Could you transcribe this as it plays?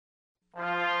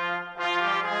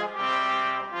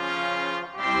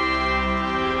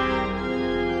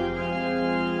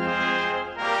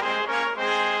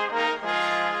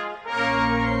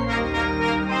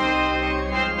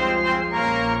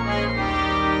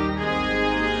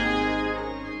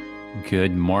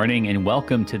Good morning and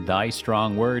welcome to Thy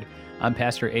Strong Word. I'm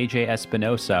Pastor AJ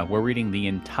Espinosa. We're reading the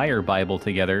entire Bible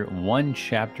together, one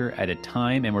chapter at a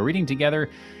time, and we're reading together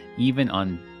even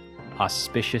on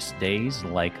auspicious days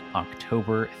like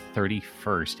October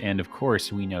 31st. And of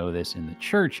course, we know this in the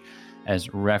church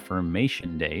as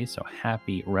Reformation Day, so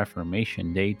happy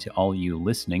Reformation Day to all you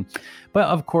listening. But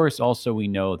of course, also we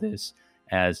know this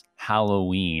as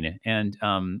Halloween. And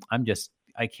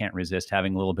I can't resist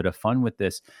having a little bit of fun with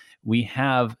this. We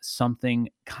have something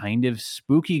kind of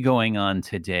spooky going on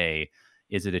today.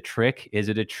 Is it a trick? Is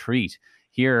it a treat?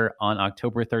 Here on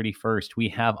October 31st, we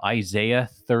have Isaiah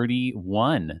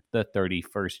 31, the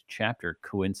 31st chapter.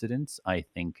 Coincidence? I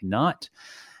think not.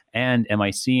 And am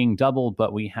I seeing double?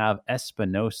 But we have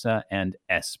Espinosa and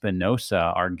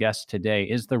Espinosa. Our guest today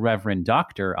is the Reverend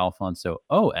Dr. Alfonso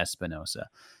O. Espinosa,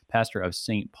 pastor of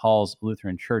St. Paul's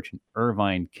Lutheran Church in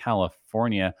Irvine,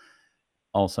 California,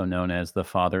 also known as the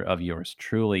father of yours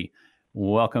truly.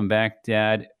 Welcome back,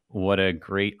 Dad. What a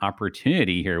great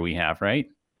opportunity here we have, right?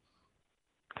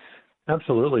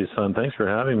 Absolutely, son. Thanks for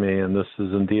having me. And this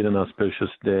is indeed an auspicious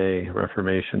day,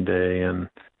 Reformation Day, and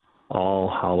All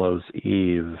Hallows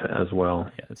Eve as well.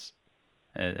 Yes,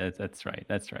 that's right.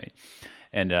 That's right.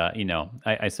 And,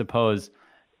 I suppose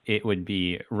it would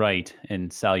be right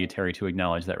and salutary to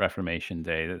acknowledge that Reformation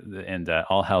Day and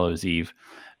All Hallows Eve,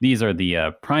 these are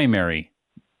the primary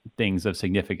things of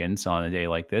significance on a day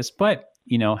like this. But,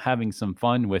 having some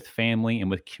fun with family and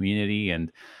with community.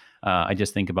 And I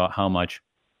just think about how much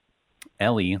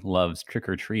Ellie loves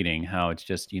trick-or-treating, how it's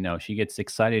just, she gets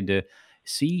excited to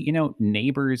see,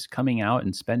 neighbors coming out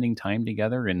and spending time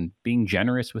together and being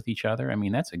generous with each other. I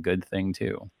mean, that's a good thing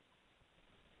too.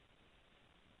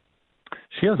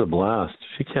 She has a blast.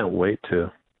 She can't wait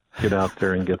to get out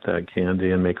there and get that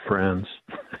candy and make friends.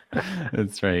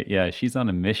 That's right. Yeah, she's on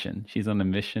a mission. She's on a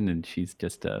mission, and she's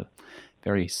just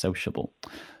very sociable.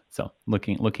 So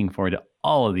looking forward to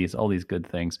all these good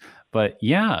things. But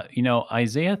yeah,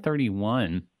 Isaiah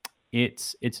 31,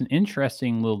 it's an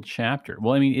interesting little chapter.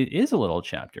 Well, I mean, it is a little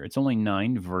chapter. It's only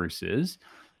 9 verses.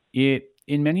 It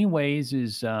in many ways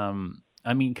is kind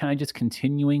of just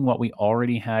continuing what we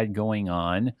already had going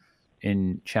on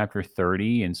in chapter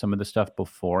 30 and some of the stuff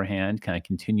beforehand, kind of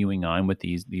continuing on with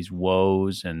these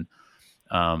woes and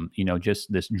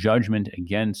just this judgment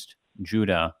against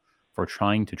Judah for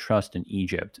trying to trust in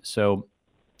Egypt. So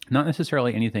not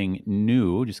necessarily anything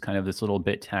new, just kind of this little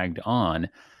bit tagged on,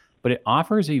 but it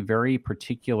offers a very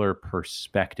particular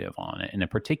perspective on it, and a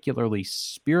particularly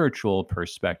spiritual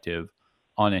perspective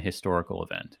on a historical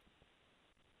event.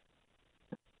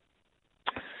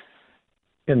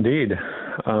 Indeed.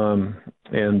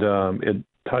 It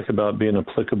talks about being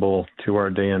applicable to our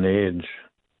day and age.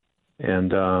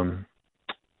 And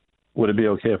would it be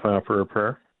okay if I offer a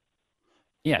prayer?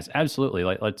 Yes, absolutely.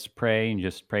 Let's pray and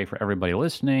just pray for everybody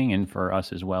listening and for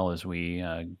us as well as we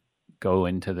go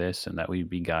into this, and that we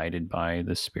be guided by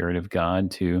the Spirit of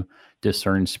God to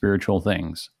discern spiritual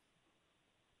things.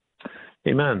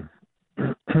 Amen.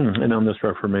 And on this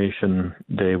Reformation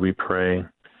Day, we pray,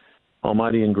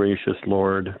 Almighty and gracious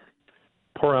Lord,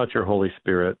 pour out your Holy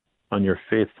Spirit on your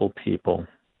faithful people.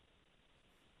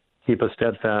 Keep us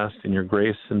steadfast in your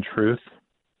grace and truth.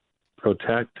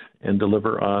 Protect and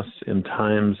deliver us in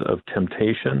times of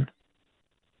temptation.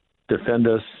 Defend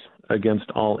us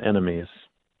against all enemies.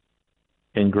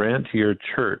 And grant to your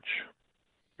church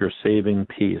your saving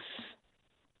peace.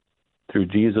 Through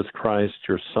Jesus Christ,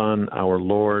 your Son, our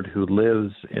Lord, who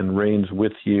lives and reigns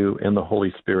with you in the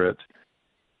Holy Spirit,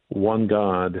 one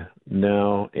God,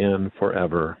 now and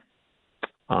forever.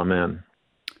 Amen.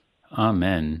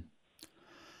 Amen.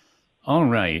 All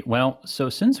right. Well, so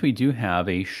since we do have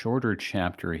a shorter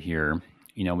chapter here,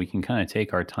 we can kind of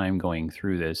take our time going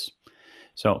through this.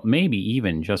 So maybe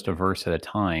even just a verse at a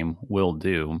time will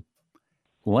do.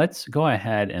 Let's go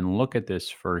ahead and look at this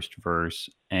first verse,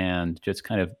 and just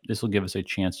this will give us a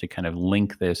chance to kind of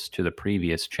link this to the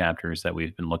previous chapters that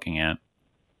we've been looking at.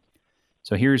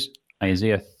 So here's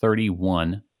Isaiah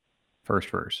 31, first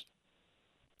verse.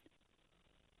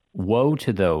 Woe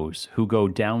to those who go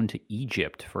down to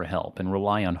Egypt for help and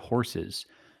rely on horses,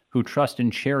 who trust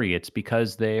in chariots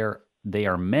because they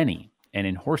are many, and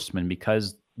in horsemen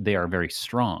because they are very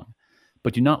strong,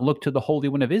 but do not look to the Holy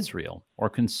One of Israel or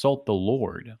consult the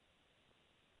Lord.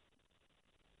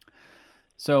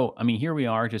 So, here we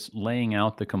are just laying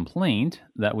out the complaint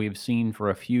that we've seen for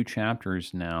a few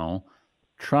chapters now,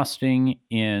 trusting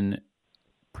in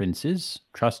princes,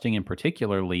 trusting in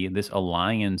particularly this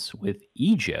alliance with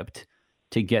Egypt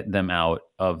to get them out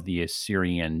of the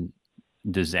Assyrian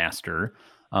disaster,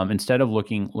 instead of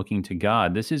looking to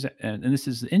God. This is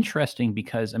interesting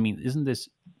because, I mean, isn't this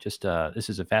just this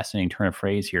is a fascinating turn of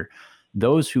phrase here.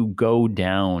 Those who go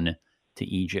down to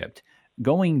Egypt,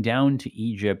 going down to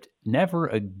Egypt, never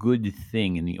a good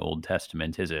thing in the Old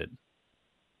Testament, is it?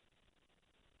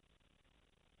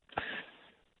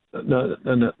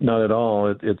 Not at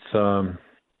all. It's an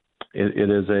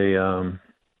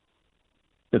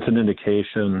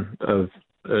indication of.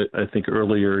 I think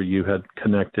earlier you had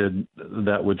connected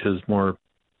that which is more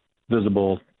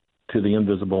visible to the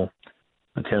invisible,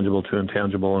 tangible to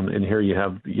intangible, and here you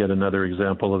have yet another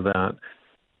example of that.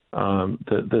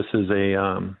 This is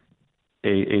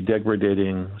a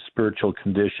degrading spiritual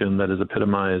condition that is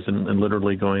epitomized and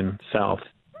literally going south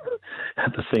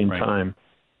at the same time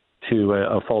to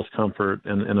a false comfort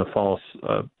and a false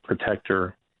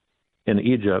protector in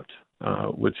Egypt,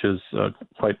 which is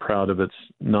quite proud of its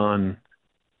non-Yahweh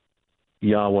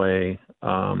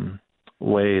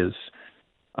ways.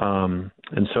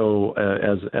 And so,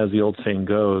 as the old saying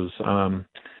goes,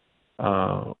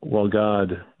 while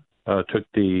God took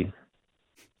the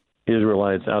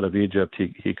Israelites out of Egypt,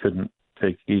 he couldn't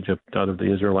take Egypt out of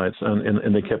the Israelites,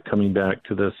 and they kept coming back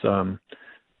to this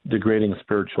degrading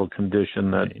spiritual condition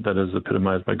that is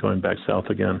epitomized by going back south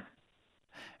again.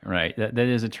 Right. That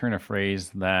is a turn of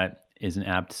phrase that is an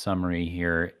apt summary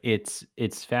here. It's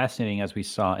fascinating, as we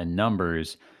saw in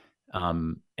Numbers,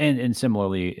 and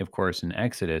similarly, of course, in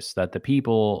Exodus, that the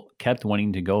people kept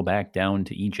wanting to go back down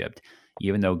to Egypt,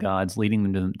 even though God's leading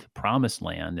them to the promised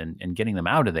land and getting them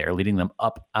out of there, leading them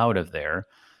up out of there,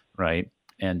 right?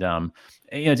 And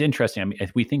it's interesting. I mean,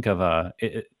 if we think of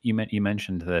you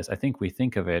mentioned this, I think we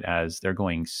think of it as they're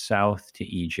going south to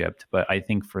Egypt, but I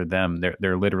think for them,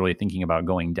 they're literally thinking about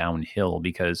going downhill,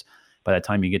 because by the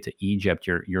time you get to Egypt,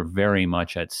 you're very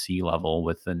much at sea level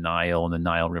with the Nile and the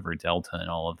Nile River Delta and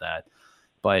all of that.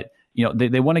 But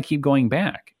they want to keep going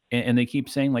back, and they keep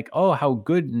saying like, "Oh, how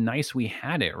good and nice we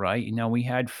had it, right? We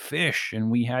had fish and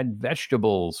we had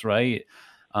vegetables, right?"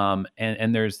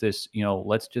 And there's this,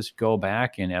 let's just go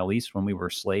back, and at least when we were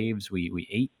slaves, we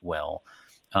ate well,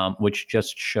 which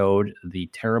just showed the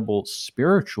terrible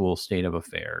spiritual state of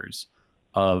affairs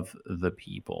of the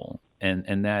people,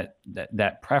 and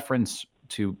that preference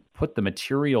to put the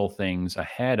material things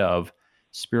ahead of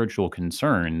spiritual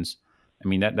concerns. I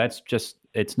mean, that's just,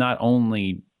 it's not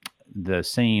only the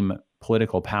same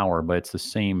political power, but it's the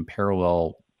same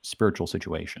parallel spiritual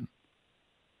situation.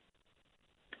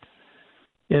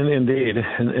 Indeed,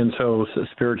 and so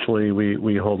spiritually,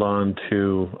 we hold on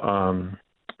to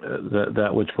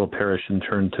that which will perish and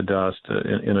turn to dust,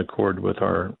 in accord with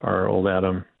our old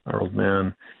Adam, our old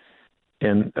man.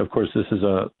 And of course, this is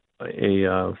a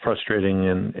frustrating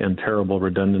and terrible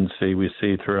redundancy we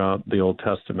see throughout the Old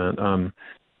Testament.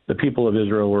 The people of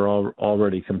Israel were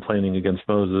already complaining against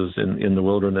Moses in the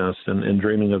wilderness and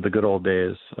dreaming of the good old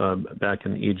days back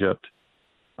in Egypt.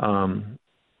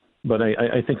 But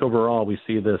I think overall we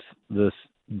see this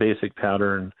basic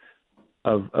pattern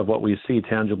of what we see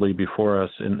tangibly before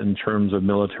us in terms of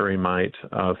military might,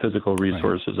 physical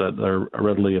resources that are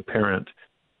readily apparent,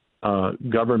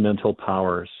 governmental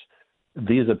powers.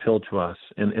 These appeal to us,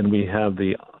 and we have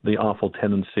the awful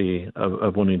tendency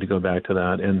of wanting to go back to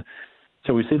that. And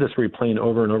so we see this replaying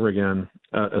over and over again,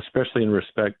 especially in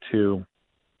respect to,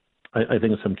 I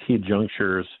think, some key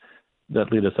junctures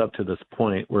that lead us up to this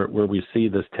point where we see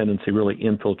this tendency really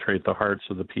infiltrate the hearts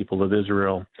of the people of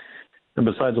Israel. And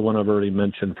besides the one I've already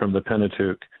mentioned from the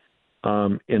Pentateuch,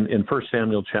 in 1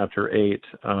 Samuel chapter 8,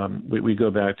 we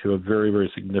go back to a very,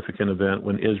 very significant event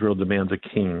when Israel demands a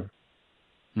king.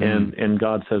 Mm. And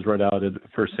God says right out at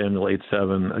 1 Samuel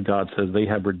 8:7, God says, "They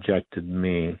have rejected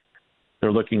me."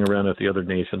 They're looking around at the other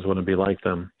nations, want to be like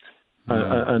them.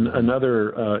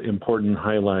 Another important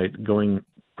highlight going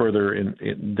further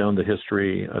down the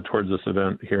history towards this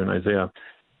event here in Isaiah,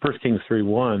 1 Kings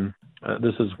 3:1,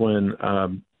 this is when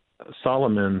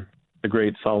Solomon, the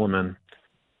great Solomon,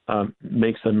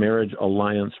 makes a marriage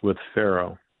alliance with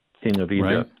Pharaoh, king of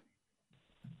Egypt. Right.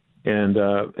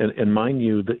 And mind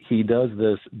you, that he does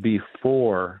this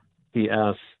before he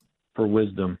asks for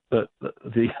wisdom.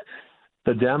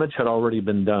 The damage had already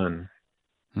been done.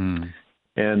 Hmm.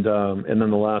 And then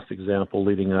the last example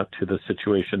leading up to the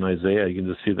situation in Isaiah, you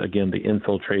can just see, again, the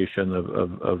infiltration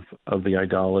of the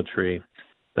idolatry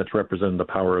that's represented the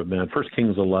power of man. 1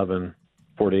 Kings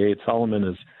 11:48, Solomon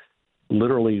is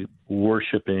literally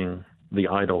worshiping the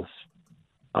idols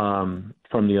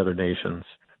from the other nations.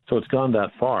 So it's gone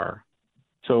that far.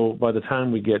 So by the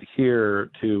time we get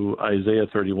here to Isaiah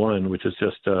 31, which is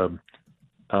just a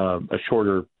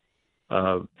shorter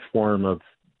form of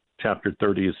chapter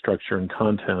 30's structure and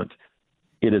content,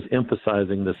 it is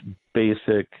emphasizing this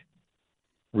basic,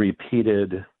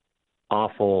 repeated,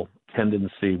 awful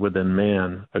tendency within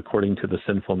man, according to the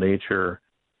sinful nature,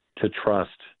 to trust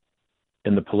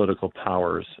in the political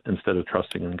powers instead of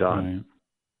trusting in God. Right.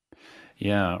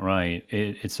 Yeah, right.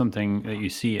 It's something that you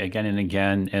see again and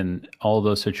again, and all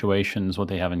those situations. What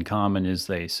they have in common is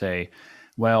they say,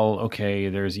 "Well, okay,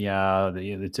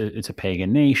 it's a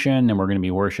pagan nation, and we're going to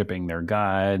be worshiping their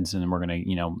gods, and we're going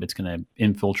to, it's going to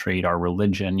infiltrate our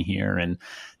religion here, and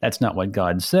that's not what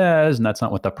God says, and that's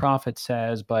not what the prophet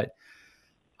says." But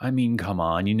I mean, come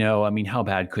on, how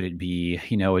bad could it be?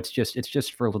 It's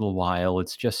just for a little while.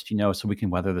 It's just, so we can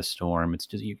weather the storm. It's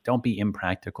just, don't be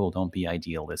impractical. Don't be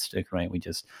idealistic, right?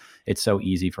 It's so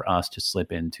easy for us to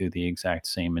slip into the exact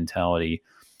same mentality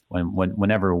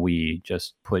whenever we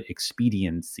just put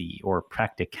expediency or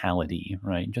practicality,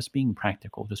 right? Just being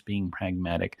practical, just being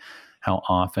pragmatic, how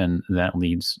often that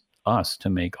leads us to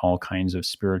make all kinds of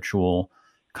spiritual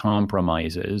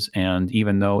compromises. And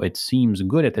even though it seems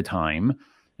good at the time,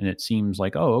 and it seems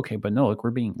like, oh, okay, but no, look,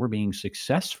 we're being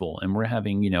successful, and we're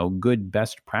having good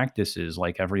best practices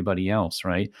like everybody else,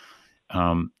 right?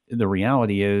 The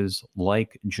reality is,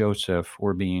 like Joseph,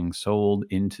 we're being sold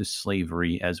into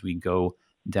slavery as we go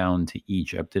down to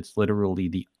Egypt. It's literally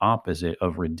the opposite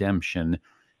of redemption.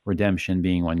 Redemption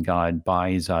being when God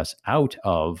buys us out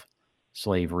of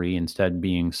slavery, instead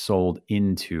being sold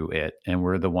into it, and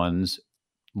we're the ones,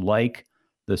 like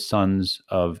the sons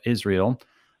of Israel,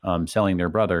 selling their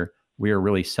brother. We are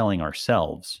really selling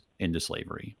ourselves into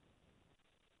slavery.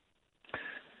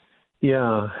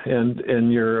 Yeah,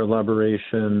 and your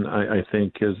elaboration, I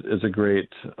think, is a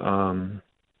great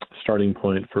starting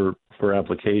point for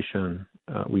application.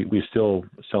 We still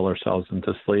sell ourselves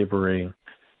into slavery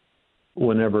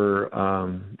whenever,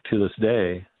 to this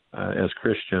day, as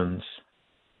Christians,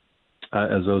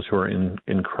 as those who are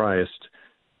in Christ,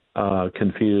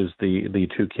 confuse the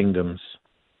two kingdoms.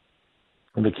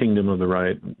 The kingdom of the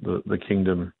right, the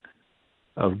kingdom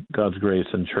of God's grace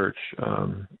and church,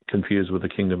 confused with the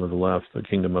kingdom of the left, the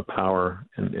kingdom of power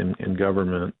and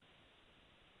government.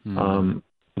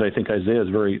 But I think Isaiah is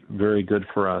very, very good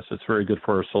for us. It's very good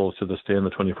for our souls to this day in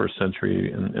the 21st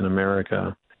century in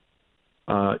America.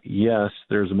 Yes,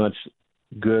 there's much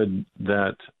good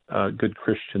that good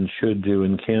Christians should do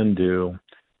and can do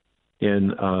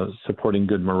in supporting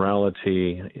good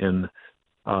morality, in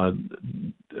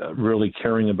really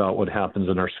caring about what happens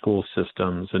in our school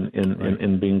systems,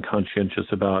 and being conscientious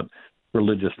about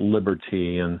religious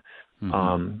liberty, and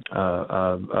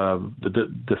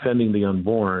defending the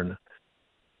unborn.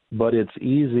 But it's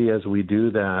easy as we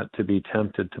do that to be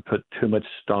tempted to put too much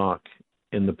stock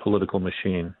in the political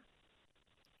machine.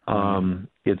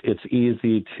 It's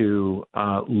easy to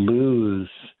lose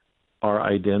our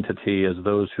identity as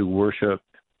those who worship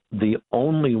the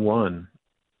only one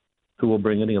who will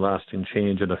bring any lasting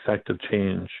change and effective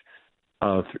change,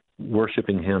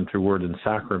 worshiping him through word and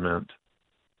sacrament,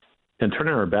 and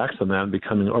turning our backs on that and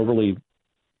becoming overly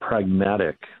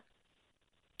pragmatic,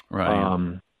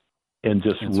 right? And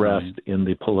just That's rest right. in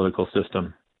the political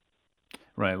system.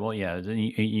 Right. Well, yeah, and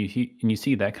you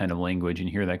see that kind of language and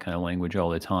hear that kind of language all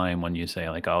the time when you say,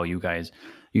 like, oh, you guys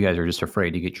are just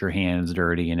afraid to get your hands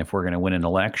dirty, and if we're going to win an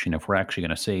election, if we're actually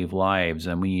going to save lives,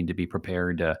 then we need to be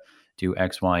prepared to do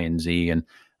X, Y, and Z. And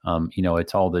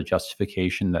it's all the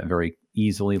justification that very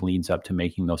easily leads up to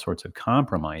making those sorts of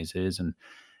compromises. And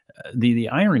the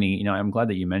irony, I'm glad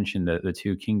that you mentioned the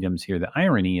two kingdoms here. The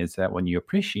irony is that when you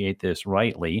appreciate this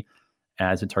rightly,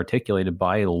 as it's articulated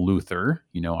by Luther,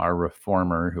 our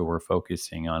reformer who we're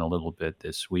focusing on a little bit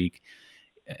this week,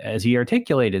 as he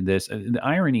articulated this, the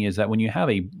irony is that when you have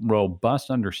a robust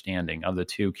understanding of the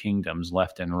two kingdoms,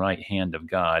 left and right hand of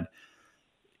God,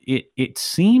 it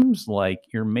seems like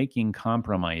you're making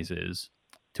compromises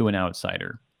to an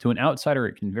outsider. To an outsider,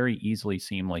 it can very easily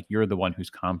seem like you're the one who's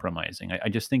compromising. I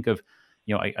just think of,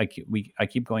 I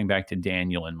keep going back to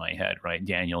Daniel in my head, right?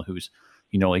 Daniel, who's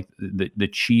like the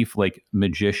chief like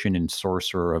magician and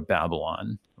sorcerer of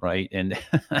Babylon, right? And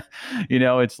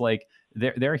it's like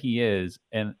there he is,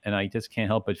 and I just can't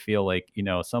help but feel like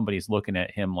somebody's looking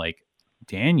at him like,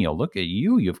 Daniel, look at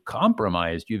you, you've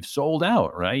compromised, you've sold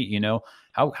out, right?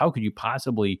 How could you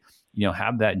possibly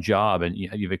have that job, and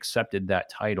you've accepted that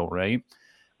title, right?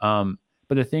 But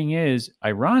the thing is,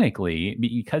 ironically,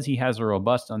 because he has a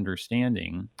robust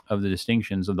understanding of the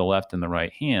distinctions of the left and the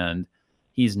right hand,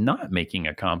 he's not making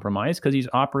a compromise because he's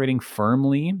operating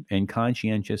firmly and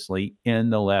conscientiously in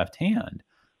the left hand,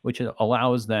 which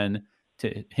allows then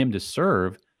him to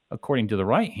serve according to the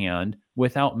right hand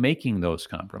without making those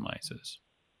compromises.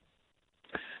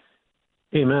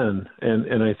 Amen.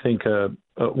 And I think a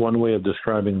one way of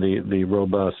describing the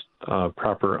robust,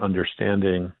 proper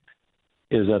understanding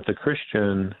is that the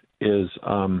Christian is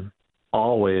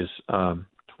always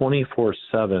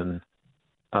 24/7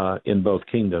 in both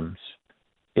kingdoms.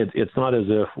 It's not as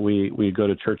if we go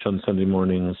to church on Sunday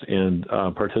mornings and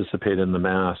participate in the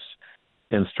Mass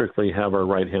and strictly have our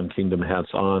right-hand kingdom hats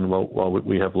on while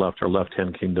we have left our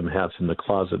left-hand kingdom hats in the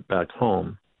closet back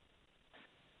home.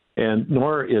 And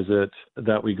nor is it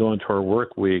that we go into our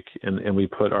work week and we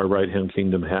put our right-hand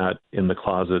kingdom hat in the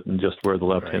closet and just wear the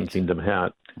left-hand kingdom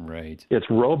hat. Right. It's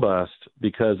robust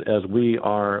because as we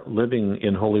are living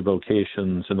in holy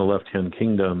vocations in the left-hand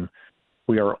kingdom,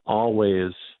 we are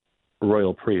always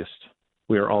royal priest.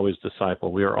 We are always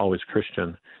disciple. We are always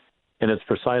Christian. And it's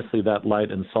precisely that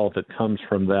light and salt that comes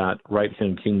from that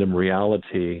right-hand kingdom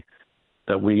reality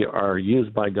that we are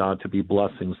used by God to be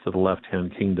blessings to the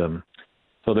left-hand kingdom.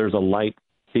 So there's a light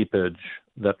seepage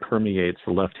that permeates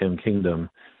the left-hand kingdom.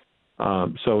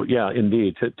 So, yeah,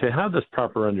 indeed, to have this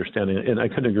proper understanding, and I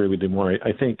couldn't agree with you more,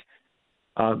 I think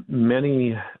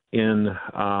many in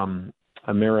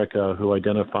America who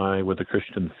identify with the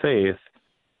Christian faith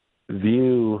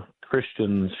view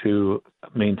Christians who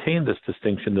maintain this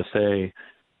distinction to say,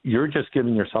 you're just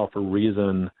giving yourself a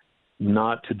reason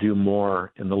not to do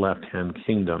more in the left-hand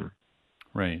kingdom.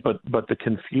 Right. But the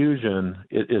confusion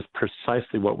is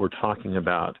precisely what we're talking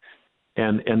about.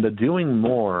 And the doing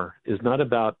more is not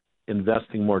about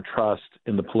investing more trust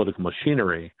in the political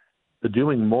machinery. The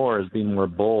doing more is being more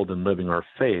bold and living our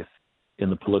faith in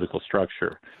the political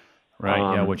structure.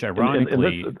 Right, yeah, which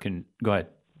ironically can... Go ahead.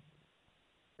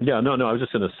 Yeah, no, I was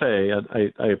just going to say,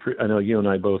 I know you and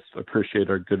I both appreciate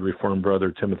our good Reformed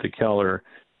brother, Timothy Keller,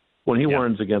 when he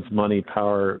warns against money,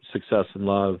 power, success, and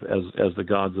love as the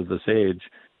gods of this age.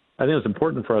 I think it's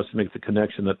important for us to make the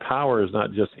connection that power is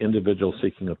not just individuals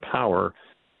seeking of power,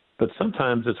 but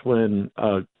sometimes it's when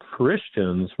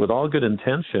Christians, with all good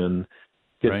intention,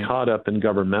 get caught up in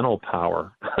governmental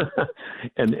power,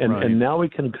 and now we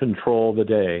can control the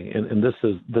day, and this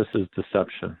is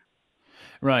deception.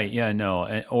 Right. Yeah.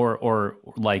 No. Or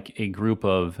like a group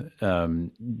of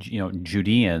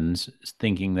Judeans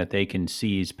thinking that they can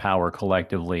seize power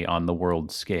collectively on the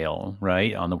world scale,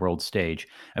 right, on the world stage.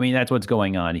 I mean, that's what's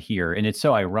going on here, and it's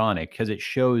so ironic because it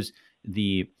shows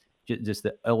just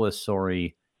the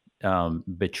illusory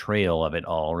betrayal of it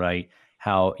all, right?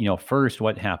 How first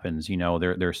what happens?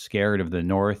 They're scared of the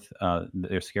north.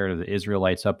 They're scared of the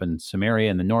Israelites up in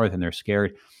Samaria in the north, and they're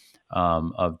scared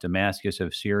of Damascus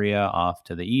of Syria off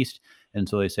to the east. And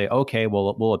so they say, okay,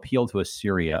 well, we'll appeal to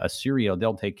Assyria. Assyria,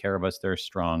 they'll take care of us. They're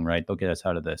strong, right? They'll get us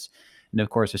out of this. And of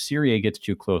course, Assyria gets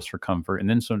too close for comfort. And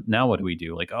then so now what do we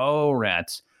do? Like, oh,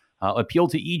 rats, appeal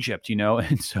to Egypt,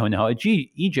 And so now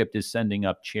Egypt is sending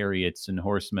up chariots and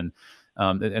horsemen.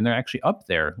 And they're actually up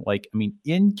there. Like, I mean,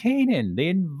 in Canaan, they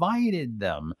invited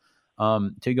them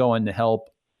to go and help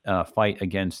fight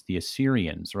against the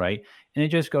Assyrians, right? And it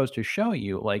just goes to show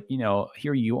you, like,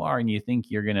 here you are, and you think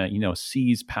you're gonna,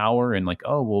 seize power, and like,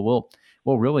 oh, well,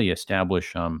 we'll really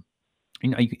establish.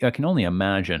 I can only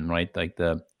imagine, right? Like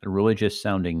the religious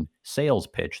sounding sales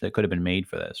pitch that could have been made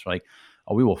for this, right?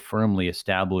 Oh, we will firmly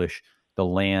establish the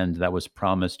land that was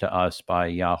promised to us by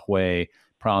Yahweh,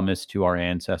 promised to our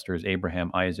ancestors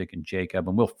Abraham, Isaac, and Jacob,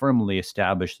 and we'll firmly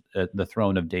establish the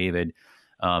throne of David.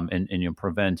 And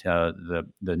prevent the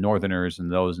Northerners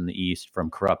and those in the East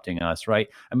from corrupting us, right?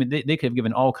 I mean, they could have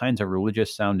given all kinds of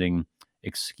religious-sounding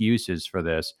excuses for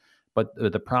this, but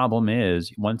the problem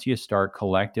is, once you start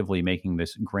collectively making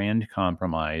this grand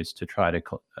compromise to try to,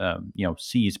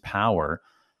 seize power,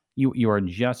 you are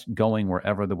just going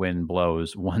wherever the wind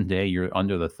blows. One day you're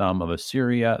under the thumb of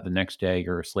Assyria, the next day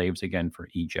you're slaves again for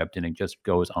Egypt, and it just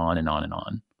goes on and on and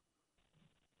on.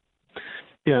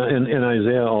 Yeah, and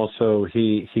Isaiah also,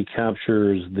 he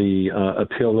captures the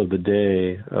appeal of the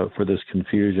day for this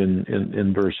confusion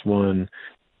in verse 1.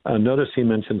 Notice he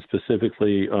mentions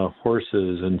specifically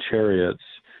horses and chariots.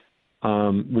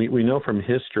 We know from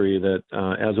history that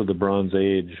as of the Bronze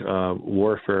Age,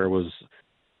 warfare was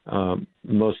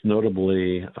most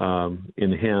notably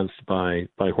enhanced by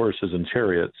horses and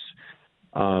chariots.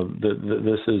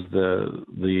 This is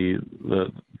the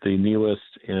newest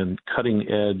and cutting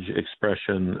edge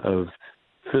expression of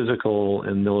physical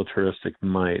and militaristic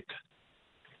might,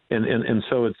 and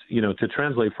so it's to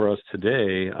translate for us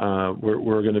today,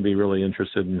 we're going to be really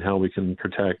interested in how we can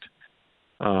protect,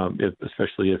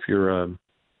 especially if you're a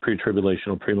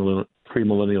pre-tribulational,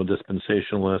 premillennial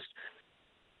dispensationalist,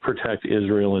 protect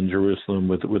Israel and Jerusalem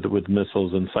with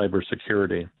missiles and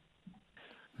cybersecurity.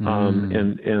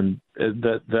 And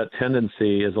that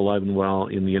tendency is alive and well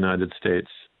in the United States.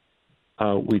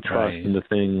 we trust in the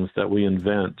things that we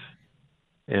invent,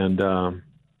 and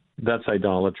that's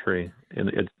idolatry, and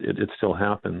it still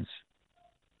happens.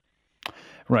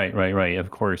 Right.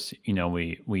 Of course,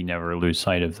 we never lose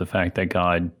sight of the fact that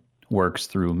God works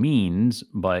through means,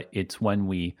 but it's when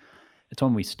we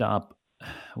stop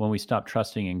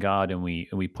trusting in God, and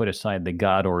we put aside the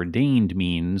God ordained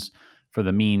means for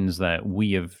the means that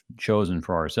we have chosen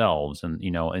for ourselves. And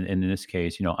and in this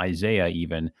case, Isaiah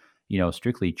even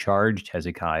strictly charged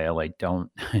Hezekiah, like, don't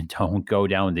don't go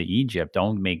down to Egypt,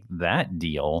 don't make that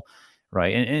deal.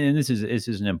 Right. And this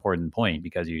is an important point,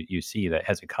 because you see that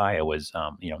Hezekiah was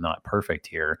not perfect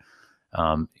here.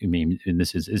 I mean, and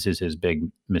this is his big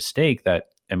mistake, that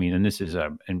and this is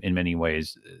in many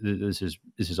ways, this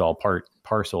is all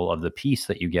parcel of the peace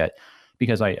that you get,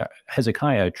 because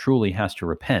Hezekiah truly has to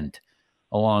repent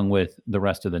along with the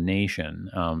rest of the nation.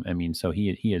 So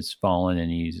he has fallen, and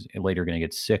he's later going to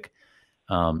get sick,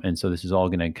 and so this is all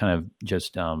going to kind of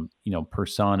just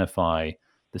personify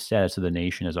the status of the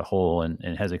nation as a whole,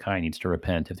 and Hezekiah needs to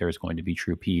repent if there is going to be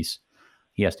true peace.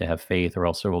 He has to have faith, or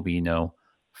else there will be no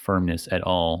firmness at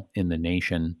all in the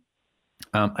nation.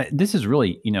 This is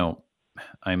really,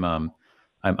 I'm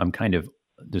kind of,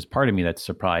 there's part of me that's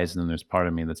surprised, and there's part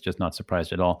of me that's just not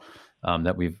surprised at all,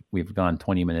 that we've gone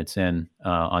 20 minutes in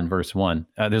on verse 1.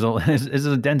 This is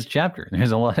a dense chapter.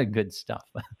 There's a lot of good stuff,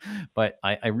 but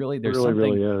I really, there's it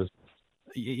something. Really is.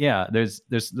 Yeah, there's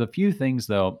a few things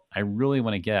though I really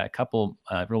want to get, a couple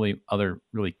really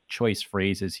choice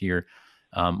phrases here.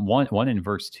 One in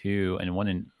verse 2 and one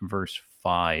in verse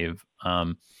 5.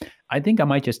 I think I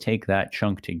might just take that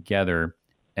chunk together,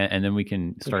 and then we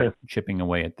can start chipping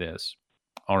away at this.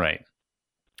 All right.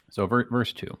 So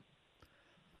verse 2.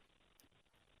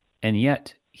 And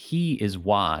yet he is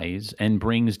wise and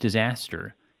brings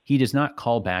disaster. He does not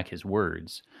call back his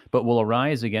words, but will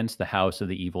arise against the house of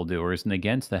the evildoers and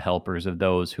against the helpers of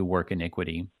those who work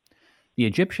iniquity. The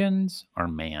Egyptians are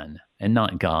man and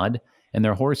not God, and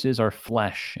their horses are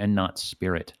flesh and not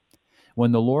spirit.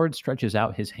 When the Lord stretches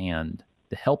out his hand,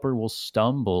 the helper will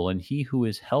stumble, and he who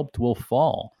is helped will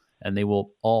fall, and they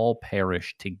will all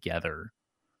perish together.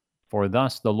 For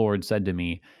thus the Lord said to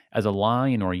me, as a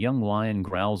lion or young lion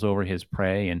growls over his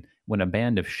prey, and when a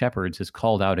band of shepherds is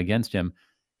called out against him,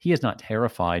 he is not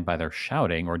terrified by their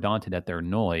shouting or daunted at their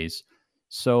noise.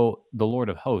 So the Lord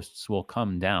of hosts will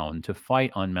come down to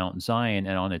fight on Mount Zion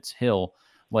and on its hill,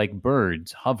 like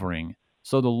birds hovering.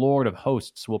 So the Lord of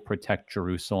hosts will protect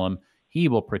Jerusalem. He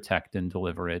will protect and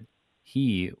deliver it.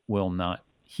 He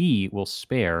will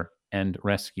spare and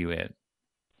rescue it.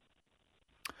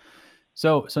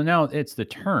 So now it's the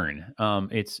turn.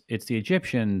 It's the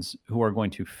Egyptians who are going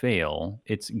to fail.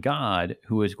 It's God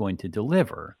who is going to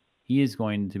deliver. He is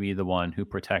going to be the one who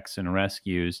protects and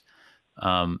rescues,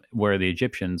 where the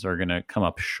Egyptians are going to come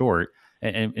up short.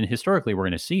 And historically, we're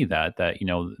going to see that the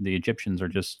Egyptians are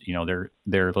just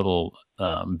their little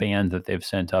band that they've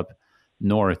sent up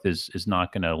north is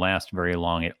not going to last very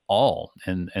long at all,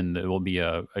 and there will be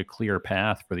a clear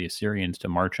path for the Assyrians to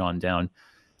march on down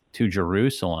to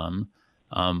Jerusalem.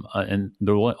 And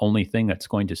the only thing that's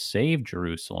going to save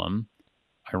Jerusalem,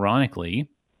 ironically,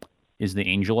 is the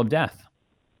angel of death.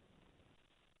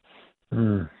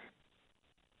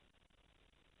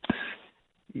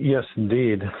 Yes,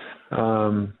 indeed.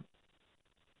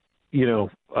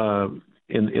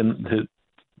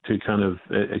 To kind of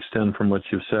extend from what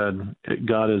you've said,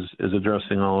 God is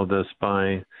addressing all of this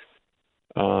by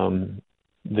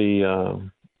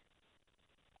the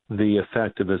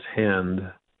effect of his hand.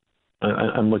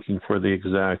 I'm looking for the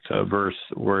exact verse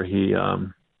where he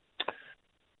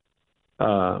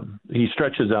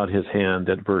stretches out his hand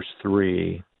at verse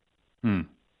 3.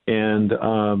 And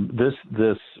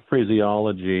this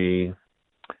phraseology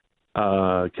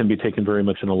can be taken very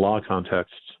much in a law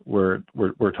context, where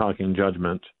we're talking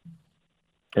judgment,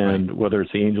 and right. Whether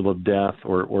it's the angel of death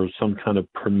or some kind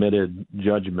of permitted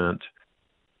judgment,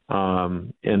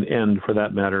 and for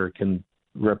that matter can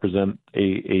represent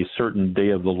a certain day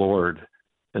of the Lord.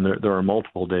 And there are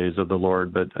multiple days of the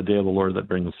Lord, but a day of the Lord that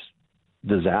brings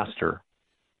disaster.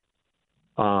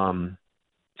 And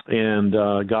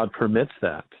God permits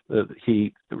that.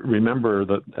 Remember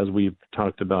that, as we've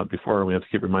talked about before, we have to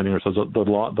keep reminding ourselves that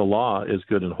the law is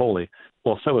good and holy.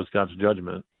 Well, so is God's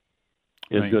judgment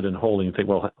is right. Good and holy. And think,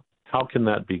 well, how can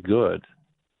that be good?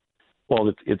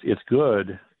 Well, it's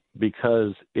good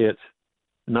because it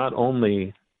not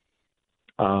only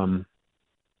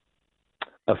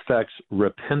affects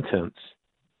repentance,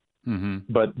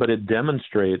 but it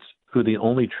demonstrates who the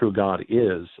only true God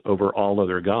is over all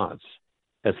other gods.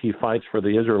 As he fights for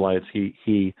the Israelites,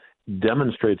 he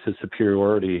demonstrates his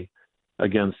superiority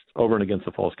over and against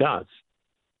the false gods.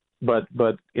 But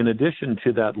in addition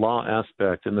to that law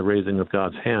aspect and the raising of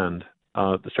God's hand,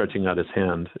 the stretching out his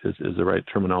hand is the right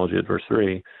terminology at verse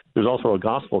 3, there's also a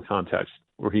gospel context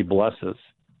where he blesses.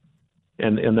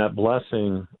 And in that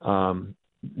blessing,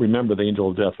 remember the angel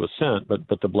of death was sent,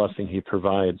 but the blessing he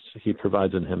provides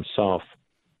in himself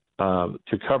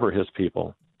to cover his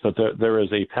people. So there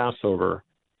is a Passover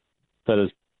that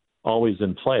is always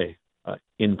in play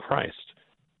in Christ.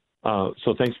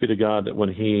 So thanks be to God that when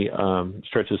he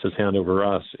stretches his hand over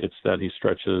us, it's that he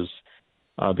stretches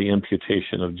the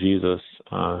imputation of Jesus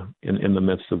in the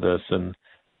midst of this. And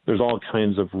there's all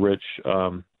kinds of rich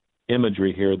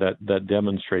imagery here that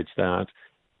demonstrates that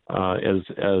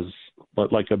as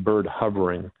like a bird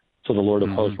hovering. So the Lord of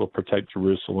hosts will protect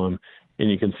Jerusalem.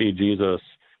 And you can see Jesus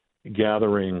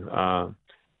gathering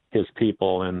his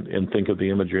people, and think of the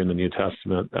imagery in the New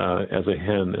Testament as a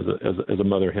hen, as a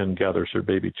mother hen gathers her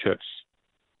baby chicks.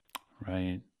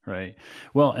 Right.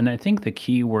 Well, and I think the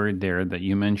key word there that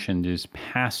you mentioned is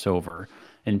Passover.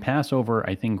 And Passover,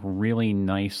 I think, really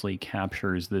nicely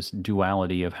captures this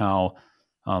duality of how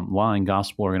law and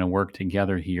gospel are going to work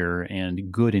together here,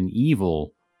 and good and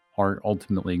evil are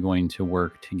ultimately going to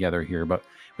work together here. But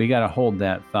we got to hold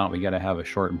that thought. We got to have a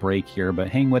short break here, but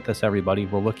hang with us, everybody.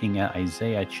 We're looking at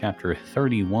Isaiah chapter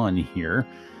 31 here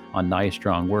on Thy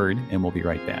Strong Word, and we'll be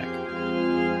right back.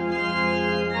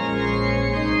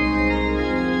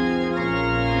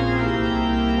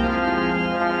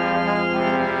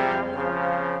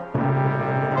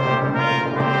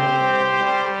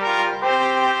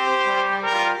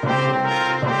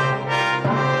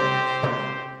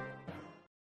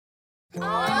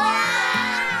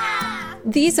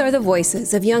 These are the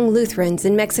voices of young Lutherans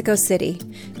in Mexico City,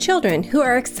 children who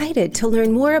are excited to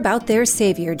learn more about their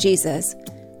Savior, Jesus.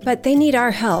 But they need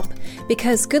our help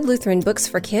because Good Lutheran books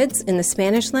for kids in the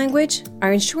Spanish language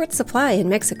are in short supply in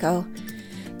Mexico.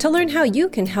 To learn how you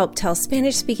can help tell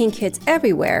Spanish-speaking kids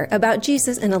everywhere about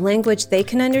Jesus in a language they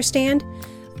can understand,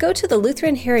 go to the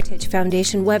Lutheran Heritage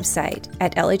Foundation website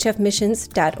at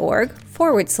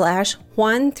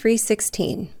lhfmissions.org/Juan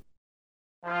 316.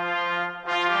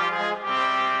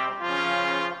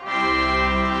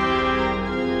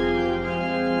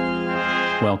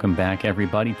 Welcome back,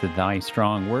 everybody, to Thy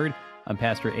Strong Word. I'm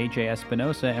Pastor A.J.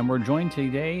 Espinosa, and we're joined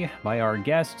today by our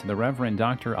guest, the Reverend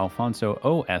Dr. Alfonso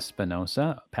O.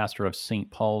 Espinosa, pastor of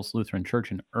St. Paul's Lutheran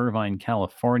Church in Irvine,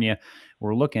 California.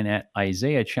 We're looking at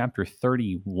Isaiah chapter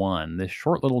 31, this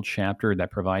short little chapter that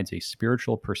provides a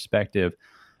spiritual perspective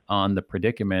on the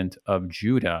predicament of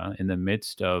Judah in the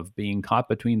midst of being caught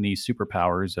between these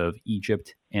superpowers of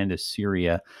Egypt and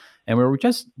Assyria. And we're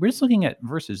just looking at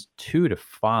verses 2 to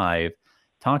 5,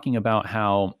 talking about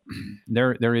how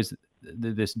there is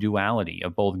this duality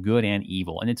of both good and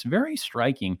evil. And it's very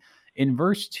striking in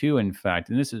verse 2, in fact,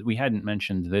 and we hadn't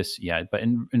mentioned this yet, but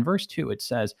in verse 2 it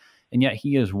says, "And yet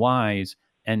he is wise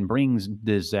and brings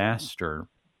disaster."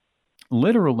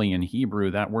 Literally in Hebrew,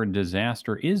 that word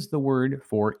disaster is the word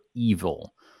for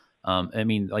evil. I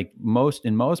mean, like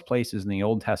in most places in the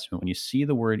Old Testament, when you see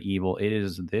the word evil, it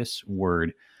is this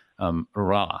word,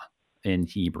 ra, in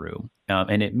Hebrew.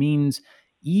 And it means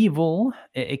evil.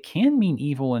 It can mean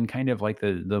evil in kind of like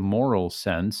the moral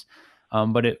sense,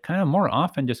 but it kind of more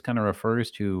often just kind of refers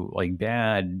to like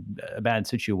a bad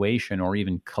situation, or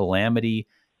even calamity,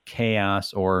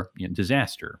 chaos, or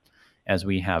disaster, as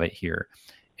we have it here.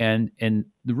 And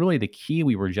really the key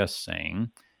we were just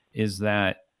saying is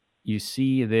that you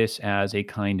see this as a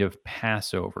kind of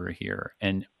Passover here.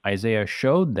 And Isaiah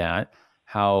showed that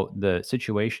how the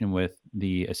situation with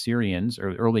the Assyrians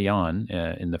early on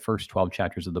in the first 12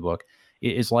 chapters of the book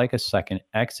is like a second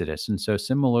Exodus. And so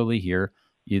similarly here,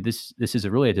 this is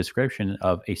really a description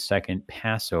of a second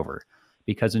Passover,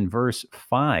 because in verse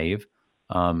 5,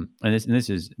 and this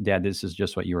is, Dad, this is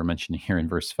just what you were mentioning here in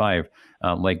verse 5,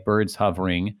 like birds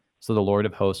hovering, so the Lord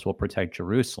of hosts will protect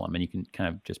Jerusalem. And you can kind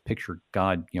of just picture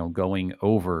God, going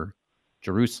over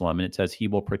Jerusalem. And it says he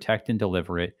will protect and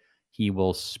deliver it. He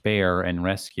will spare and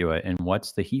rescue it. And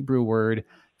what's the Hebrew word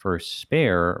for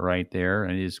spare right there?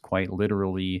 And it is quite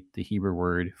literally the Hebrew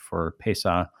word for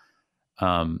Pesach,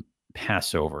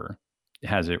 Passover. It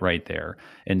has it right there.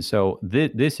 And so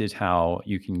this is how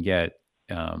you can get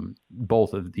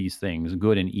both of these things,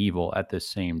 good and evil, at the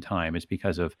same time. It's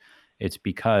because of this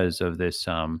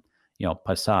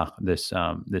Pesach,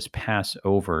 this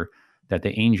Passover, that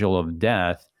the angel of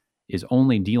death is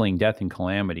only dealing death and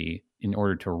calamity in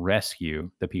order to rescue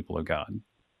the people of God.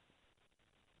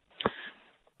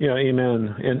 Yeah,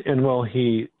 amen. And while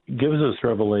he gives us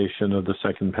revelation of the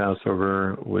second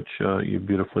Passover, which you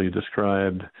beautifully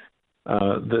described,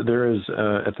 There is,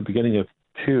 at the beginning of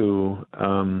 2,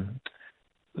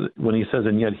 when he says,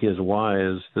 and yet he is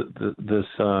wise,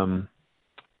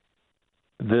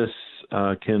 this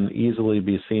can easily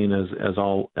be seen as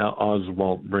all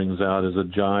Oswalt brings out as a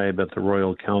jibe at the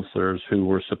royal counselors who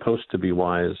were supposed to be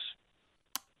wise.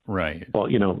 Right. Well,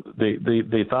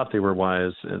 they thought they were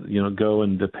wise.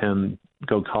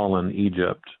 Go call on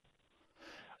Egypt.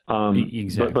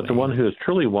 Exactly. But the one who is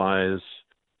truly wise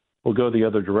will go the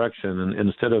other direction, and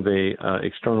instead of a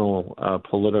external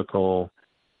political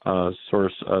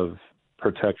source of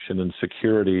protection and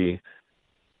security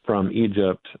from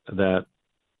Egypt that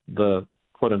the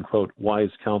quote unquote wise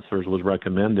counselors was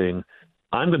recommending,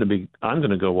 I'm going to be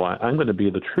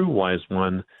the true wise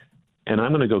one, and I'm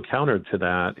going to go counter to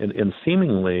that. And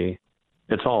seemingly,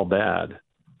 it's all bad.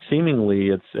 Seemingly,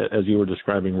 it's, as you were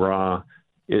describing, Ra,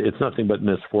 it's nothing but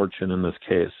misfortune in this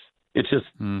case. It's just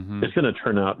it's going to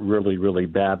turn out really, really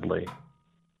badly.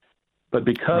 But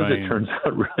because it turns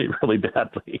out really, really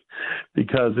badly,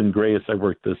 because in grace I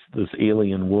work this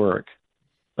alien work,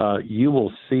 you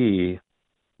will see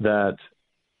that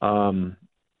I'm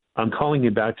calling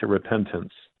you back to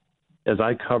repentance as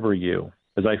I cover you,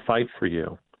 as I fight for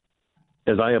you,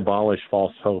 as I abolish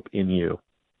false hope in you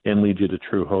and lead you to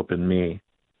true hope in me.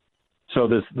 So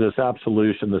this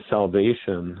absolution, the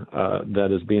salvation that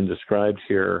is being described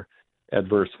here at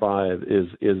verse 5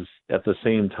 is at the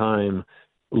same time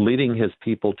leading his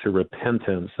people to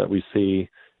repentance that we see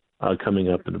coming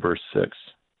up in verse 6.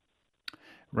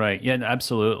 Right. Yeah,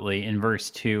 absolutely. In verse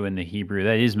 2 in the Hebrew,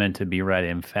 that is meant to be read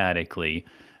emphatically,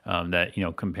 that,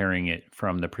 comparing it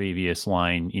from the previous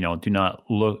line, do not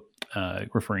look,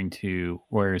 referring to,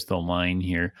 where's the line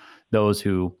here? Those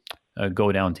who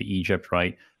go down to Egypt,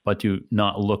 right? But do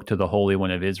not look to the Holy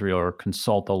One of Israel or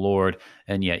consult the Lord,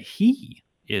 and yet he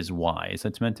is wise.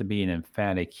 That's meant to be an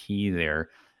emphatic he there.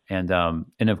 And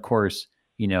of course,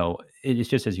 it's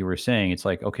just as you were saying, it's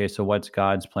like, okay, so what's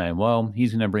God's plan? Well,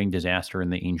 he's going to bring disaster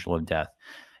and the angel of death.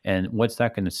 And what's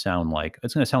that going to sound like?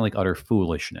 It's going to sound like utter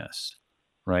foolishness,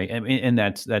 right? And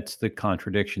that's the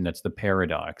contradiction. That's the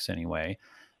paradox anyway,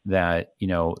 that,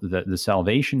 the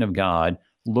salvation of God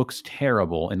looks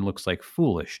terrible and looks like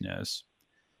foolishness.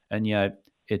 And yet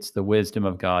it's the wisdom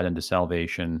of God unto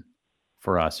salvation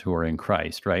for us who are in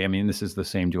Christ, right? I mean, this is the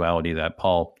same duality that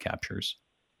Paul captures.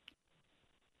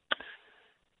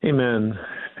 Amen.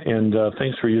 And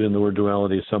thanks for using the word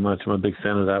duality so much. I'm a big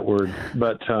fan of that word.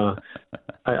 But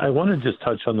I want to just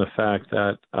touch on the fact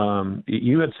that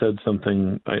you had said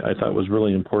something I thought was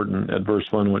really important at verse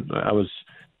 1 when I was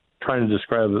trying to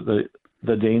describe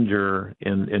the danger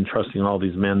in trusting all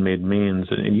these man-made means.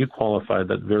 And you qualified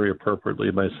that very appropriately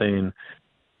by saying,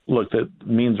 look, that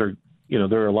means are,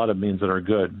 there are a lot of means that are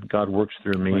good. God works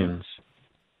through means. Right.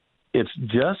 It's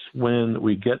just when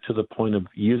we get to the point of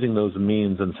using those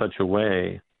means in such a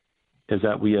way is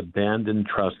that we abandon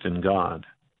trust in God.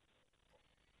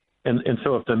 And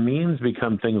so if the means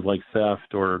become things like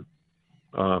theft or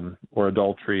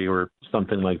adultery or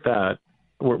something like that,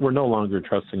 we're no longer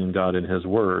trusting in God and his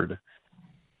word.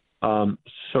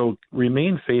 So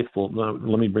remain faithful.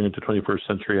 Let me bring it to 21st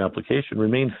century application.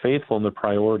 Remain faithful in the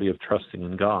priority of trusting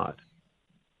in God.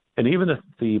 And even if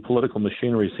the political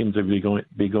machinery seems to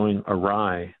be going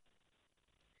awry,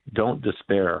 don't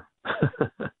despair.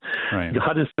 Right.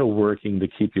 God is still working to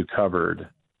keep you covered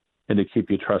and to keep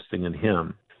you trusting in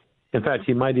him. In fact,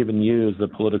 he might even use the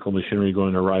political machinery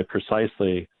going awry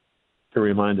precisely to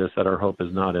remind us that our hope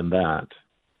is not in that.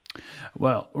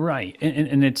 Well, right.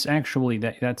 And it's actually,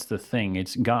 that's the thing.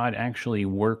 It's God actually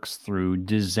works through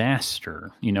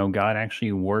disaster. God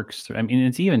actually works through,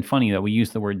 it's even funny that we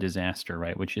use the word disaster,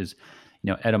 right? Which is,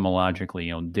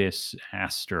 etymologically,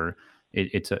 disaster.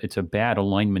 It's a bad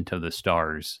alignment of the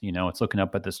stars. It's looking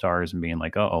up at the stars and being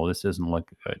like, oh, this doesn't look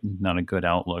good, not a good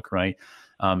outlook, right?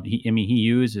 He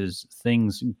uses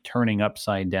things turning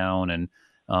upside down and,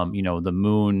 the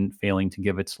moon failing to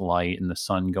give its light and the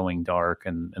sun going dark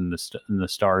and the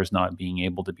stars not being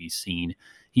able to be seen.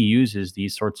 He uses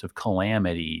these sorts of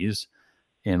calamities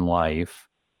in life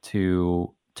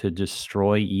to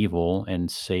destroy evil and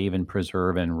save and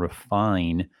preserve and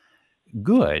refine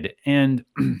good. And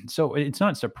so it's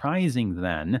not surprising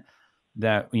then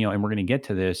that, and we're going to get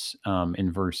to this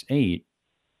in verse 8,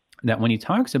 that when he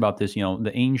talks about this,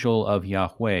 the angel of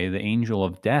Yahweh, the angel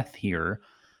of death here,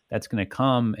 that's going to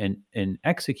come and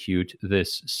execute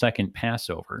this second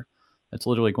Passover. That's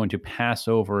literally going to pass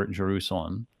over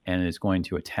Jerusalem and is going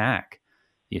to attack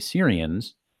the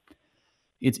Assyrians.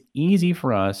 It's easy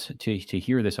for us to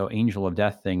hear this angel of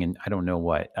death thing, and I don't know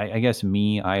what. I guess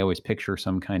I always picture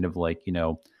some kind of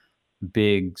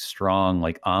big, strong,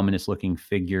 like ominous looking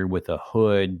figure with a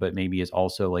hood, but maybe is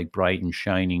also like bright and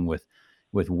shining with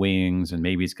wings, and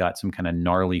maybe he's got some kind of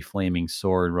gnarly flaming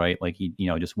sword, right? Like he,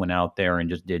 just went out there and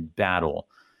just did battle.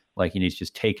 Like he's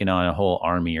just taken on a whole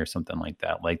army or something like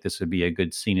that. Like this would be a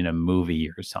good scene in a movie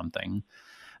or something.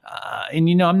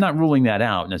 And I'm not ruling that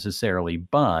out necessarily,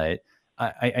 but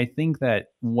I think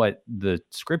that what the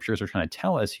scriptures are trying to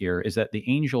tell us here is that the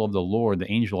angel of the Lord,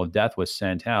 the angel of death, was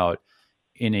sent out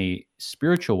in a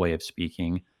spiritual way of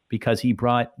speaking because he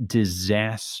brought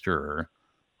disaster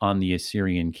on the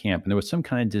Assyrian camp. And there was some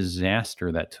kind of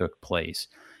disaster that took place.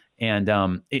 And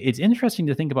it's interesting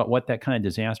to think about what that kind of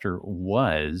disaster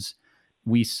was.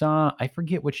 We saw, I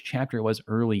forget which chapter it was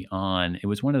early on. It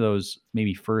was one of those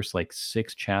maybe first like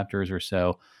 6 chapters or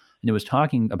so. And it was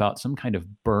talking about some kind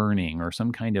of burning or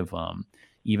some kind of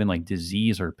even like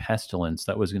disease or pestilence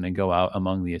that was going to go out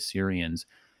among the Assyrians.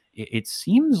 It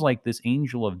seems like this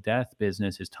angel of death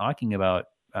business is talking about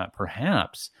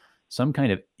perhaps some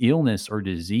kind of illness or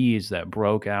disease that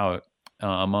broke out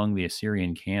among the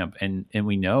Assyrian camp. And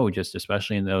we know, just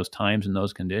especially in those times and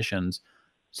those conditions,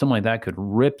 something like that could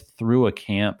rip through a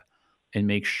camp and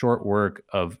make short work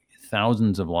of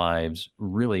thousands of lives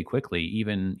really quickly,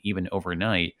 even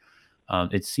overnight.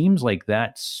 It seems like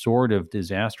that sort of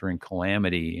disaster and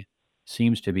calamity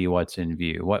seems to be what's in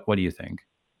view. What do you think?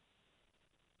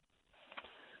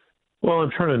 Well,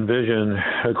 I'm trying to envision,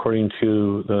 according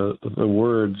to the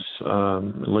words,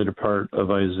 later part of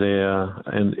Isaiah,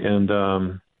 and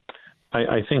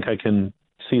I think I can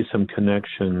see some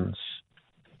connections.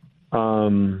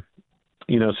 So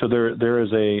there is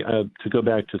to go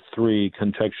back to 3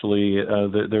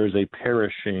 contextually, there is a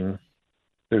perishing.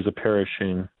 There's a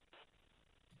perishing,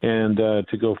 and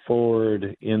to go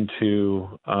forward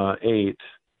into 8.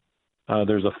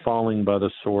 There's a falling by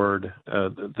the sword.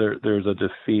 There's a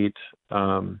defeat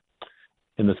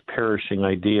in this perishing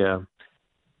idea.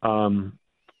 And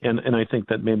I think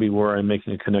that maybe where I'm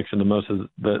making a connection the most is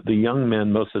the young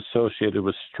men most associated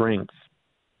with strength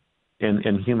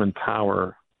and human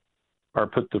power are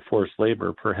put to forced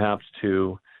labor, perhaps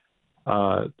to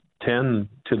tend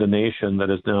to the nation that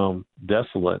is now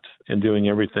desolate and doing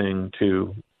everything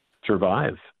to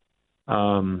survive.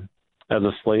 As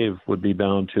a slave would be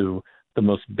bound to the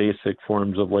most basic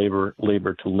forms of labor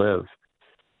to live.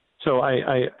 So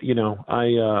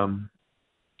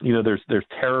there's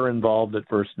terror involved at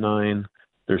verse 9.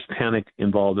 There's panic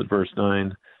involved at verse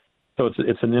 9. So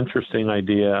it's an interesting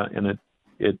idea, and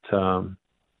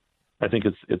I think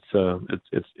it's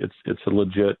a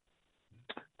legit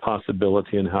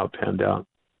possibility in how it panned out.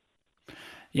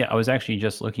 Yeah, I was actually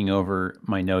just looking over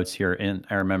my notes here, and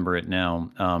I remember it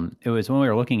now. It was when we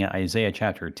were looking at Isaiah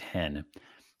chapter 10.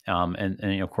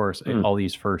 And of course, all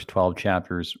these first 12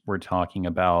 chapters, we're talking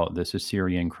about this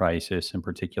Assyrian crisis, and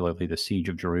particularly the siege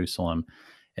of Jerusalem.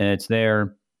 And it's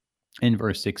there in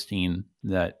verse 16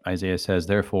 that Isaiah says,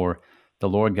 "Therefore, the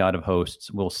Lord God of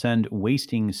hosts will send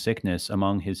wasting sickness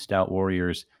among his stout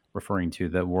warriors," referring to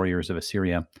the warriors of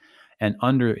Assyria. "And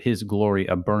under his glory,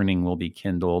 a burning will be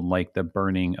kindled like the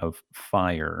burning of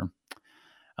fire."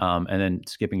 And then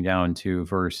skipping down to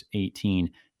verse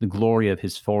 18, "The glory of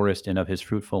his forest and of his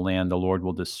fruitful land, the Lord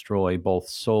will destroy both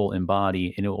soul and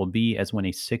body, and it will be as when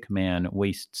a sick man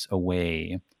wastes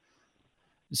away."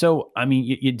 So, I mean,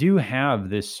 you do have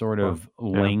this sort of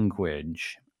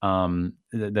language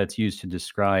that's used to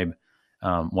describe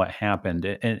what happened.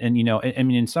 And I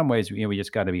mean, in some ways, we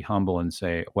just got to be humble and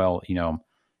say, well,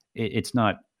 it's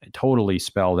not totally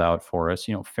spelled out for us.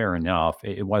 Fair enough.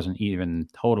 It wasn't even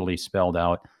totally spelled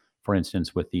out, for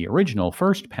instance, with the original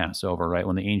first Passover, right?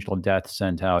 When the angel of death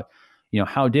sent out,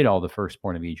 how did all the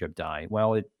firstborn of Egypt die?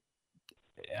 Well, it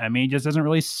just doesn't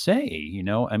really say,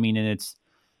 I mean, and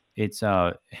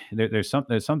there's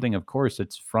something, of course,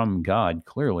 that's from God,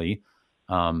 clearly,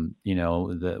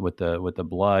 with the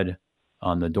blood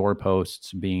on the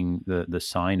doorposts being the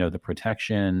sign of the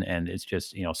protection. And it's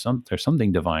just, there's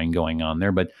something divine going on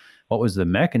there, but what was the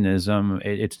mechanism?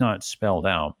 It's not spelled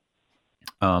out.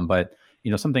 But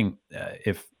something,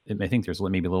 I think there's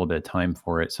maybe a little bit of time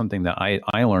for it. Something that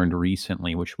I learned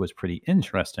recently, which was pretty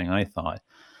interesting, I thought,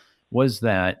 was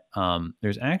that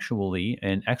there's actually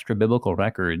in extra biblical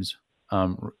records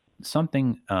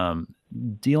something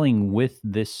dealing with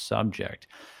this subject.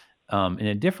 In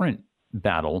a different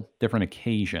battle, different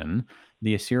occasion,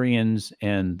 the Assyrians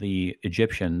and the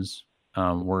Egyptians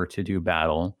were to do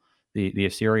battle. The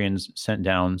Assyrians sent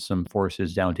down some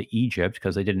forces down to Egypt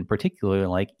because they didn't particularly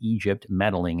like Egypt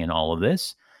meddling in all of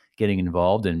this, getting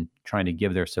involved and trying to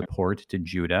give their support to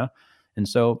Judah. And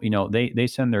so, they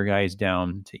send their guys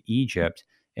down to Egypt,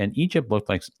 and Egypt looks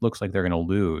like they're going to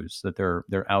lose, that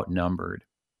they're outnumbered.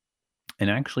 And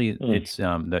actually, it's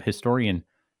the historian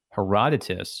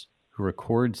Herodotus who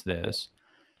records this.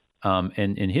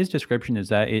 And his description is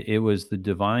that it was the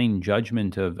divine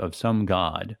judgment of some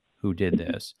god who did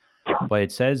this. But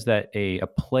it says that a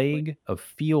plague of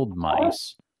field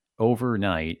mice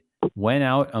overnight went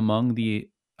out among the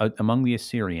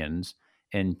Assyrians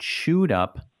and chewed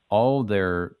up all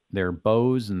their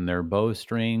bows and their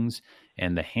bowstrings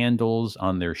and the handles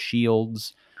on their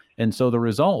shields. And so the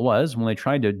result was, when they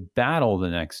tried to battle the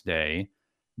next day,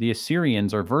 the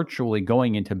Assyrians are virtually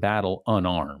going into battle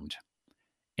unarmed,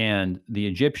 and the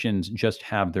Egyptians just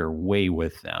have their way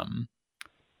with them.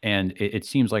 And it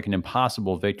seems like an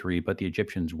impossible victory, but the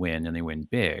Egyptians win, and they win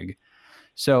big.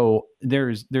 So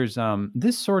there's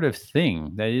this sort of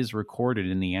thing that is recorded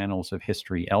in the annals of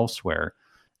history elsewhere,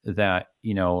 that,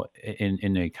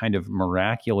 in a kind of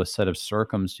miraculous set of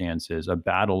circumstances, a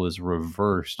battle is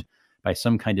reversed by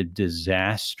some kind of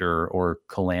disaster or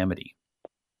calamity.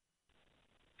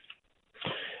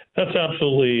 That's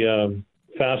absolutely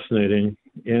fascinating.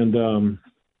 And,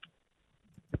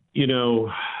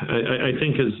 I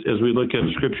think as we look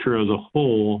at Scripture as a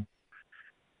whole,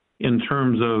 in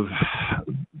terms of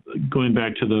going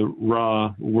back to the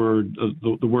raw word,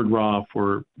 the word raw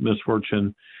for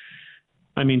misfortune,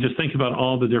 I mean, just think about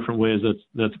all the different ways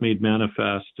that's made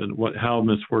manifest, and how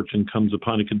misfortune comes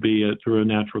upon. It could be through a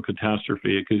natural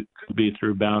catastrophe. It could be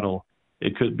through battle.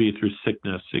 It could be through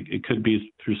sickness. It could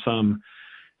be through some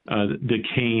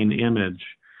decaying image.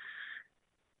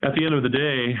 At the end of the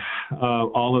day,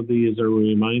 all of these are a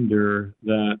reminder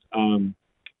that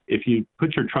if you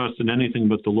put your trust in anything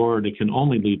but the Lord, it can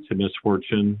only lead to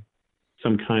misfortune,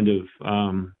 some kind of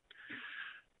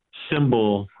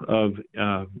symbol of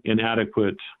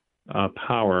inadequate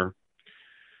power.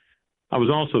 I was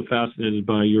also fascinated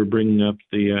by your bringing up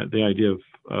the idea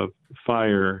of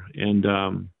fire, and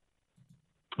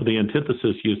the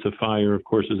antithesis use of fire, of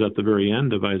course, is at the very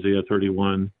end of Isaiah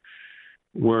 31,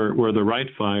 where the right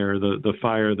fire, the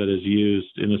fire that is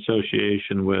used in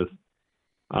association with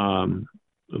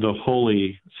the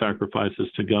holy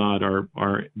sacrifices to God,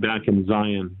 are back in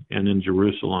Zion and in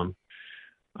Jerusalem.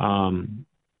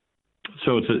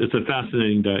 So it's a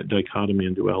fascinating dichotomy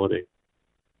and duality.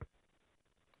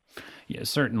 Yeah,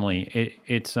 certainly.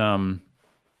 It's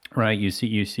right. You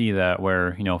see that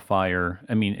where, fire.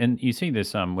 I mean, and you see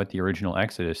this with the original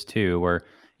Exodus too, where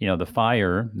the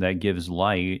fire that gives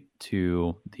light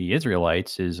to the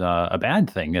Israelites is a bad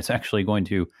thing. That's actually going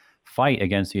to fight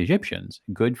against the Egyptians.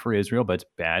 Good for Israel, but it's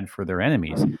bad for their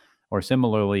enemies. Or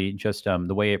similarly, just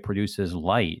the way it produces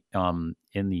light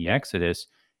in the Exodus,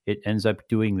 it ends up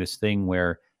doing this thing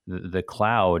where the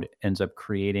cloud ends up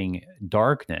creating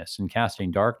darkness and casting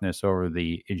darkness over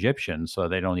the Egyptians, so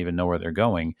they don't even know where they're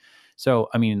going. So,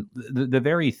 I mean, the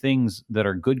very things that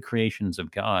are good creations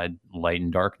of God, light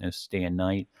and darkness, day and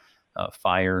night,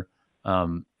 fire,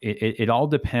 it all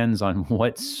depends on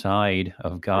what side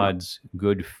of God's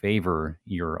good favor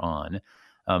you're on.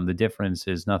 The difference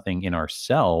is nothing in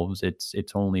ourselves.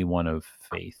 It's only one of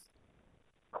faith.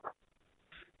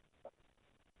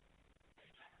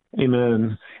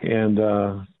 Amen. And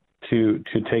to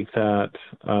take that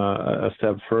a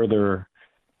step further,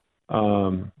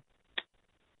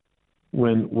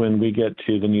 when we get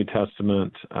to the New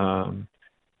Testament,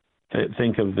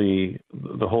 think of the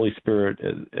Holy Spirit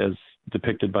as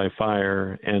depicted by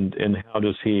fire, and how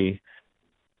do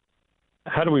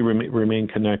we remain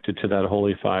connected to that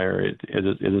holy fire? It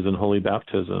is in holy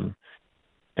baptism,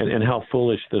 and how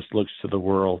foolish this looks to the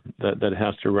world that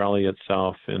has to rally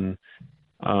itself in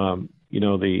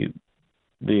the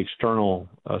external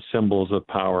symbols of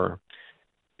power,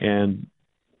 and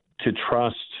to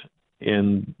trust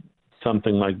in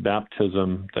something like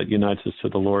baptism that unites us to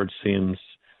the Lord seems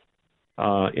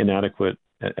inadequate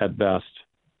at best.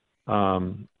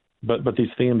 But these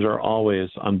themes are always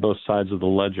on both sides of the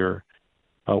ledger.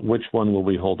 Which one will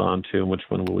we hold on to, and which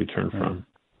one will we turn from?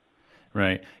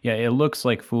 Right. Yeah, it looks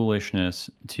like foolishness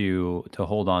to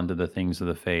hold on to the things of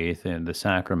the faith and the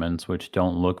sacraments, which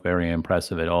don't look very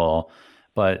impressive at all.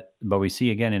 But we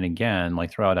see again and again,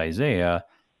 like throughout Isaiah,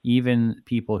 even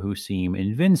people who seem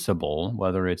invincible,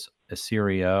 whether it's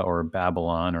Assyria or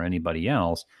Babylon or anybody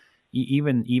else,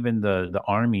 even the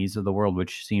armies of the world,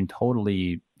 which seem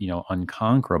totally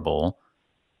unconquerable,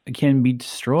 can be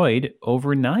destroyed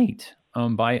overnight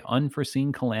by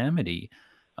unforeseen calamity.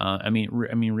 I mean,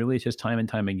 really, it's just time and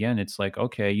time again. It's like,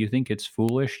 okay, you think it's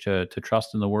foolish to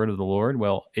trust in the word of the Lord?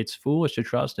 Well, it's foolish to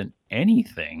trust in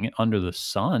anything under the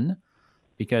sun,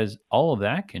 because all of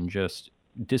that can just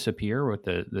disappear with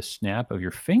the snap of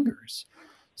your fingers.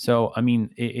 So, I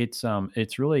mean, it's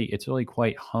really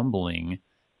quite humbling,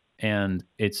 and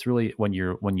it's really when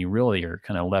you really are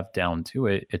kind of left down to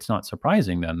it, it's not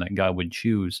surprising then that God would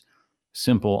choose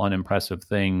simple, unimpressive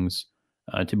things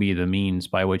to be the means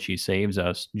by which He saves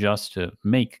us, just to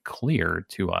make clear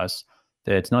to us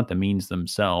that it's not the means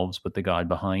themselves, but the God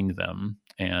behind them.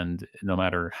 And no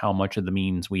matter how much of the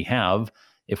means we have,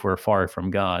 if we're far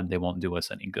from God, they won't do us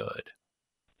any good.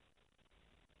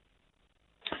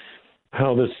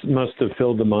 How this must have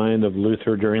filled the mind of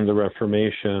Luther during the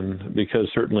Reformation, because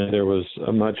certainly there was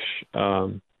a much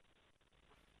to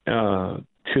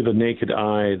the naked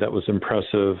eye that was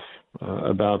impressive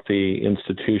about the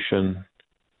institution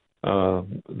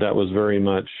that was very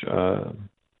much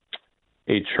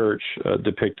a church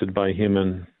depicted by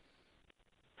human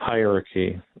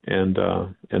hierarchy and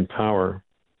power.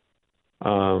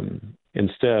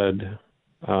 Instead,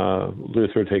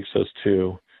 Luther takes us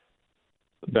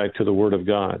back to the Word of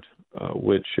God,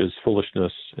 which is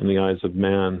foolishness in the eyes of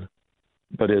man,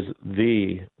 but is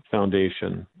the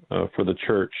foundation for the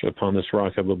church. Upon this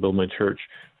rock I will build my church,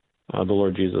 the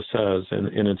Lord Jesus says.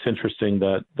 And it's interesting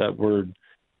that word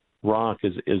rock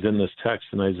is in this text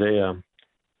in Isaiah.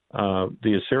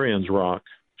 The Assyrians' rock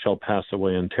shall pass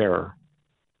away in terror,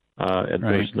 at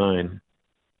verse 9.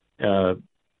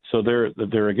 So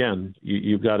there again,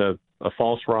 you've got a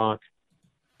false rock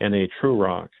and a true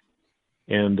rock.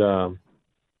 And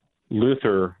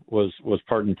Luther was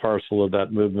part and parcel of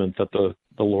that movement that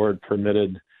the Lord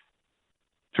permitted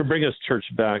to bring his church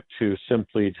back to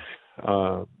simply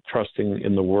trusting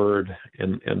in the Word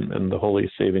and the holy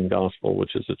saving gospel,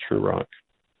 which is a true rock.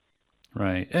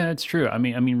 Right, and it's true. I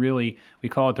mean, really, we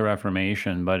call it the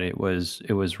Reformation, but it was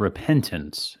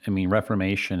repentance. I mean,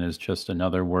 Reformation is just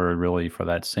another word, really, for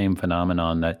that same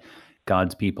phenomenon that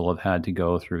God's people have had to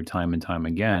go through time and time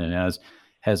again. And as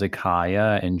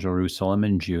Hezekiah and Jerusalem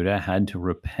and Judah had to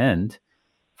repent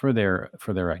for their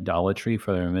idolatry,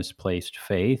 for their misplaced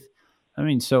faith, I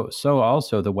mean, so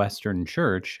also the Western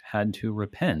Church had to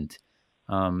repent.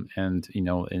 And,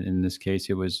 in this case,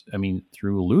 it was,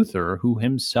 through Luther, who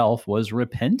himself was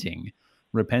repenting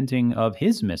of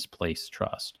his misplaced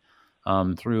trust,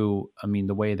 through,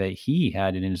 the way that he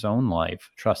had in his own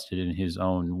life trusted in his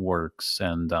own works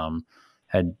and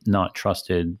had not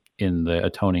trusted in the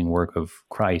atoning work of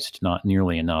Christ, not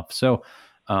nearly enough. So,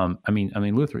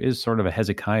 Luther is sort of a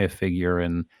Hezekiah figure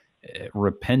in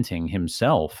repenting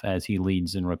himself as he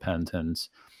leads in repentance.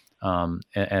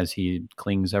 As he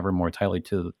clings ever more tightly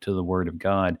to the Word of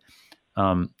God.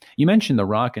 You mentioned the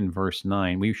rock in verse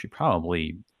 9. We should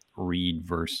probably read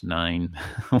verse 9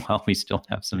 while we still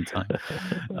have some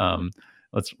time.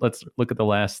 Let's look at the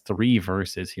last 3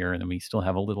 verses here, and then we still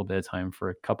have a little bit of time for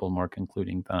a couple more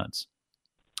concluding thoughts.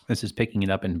 This is picking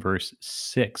it up in verse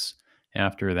 6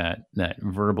 after that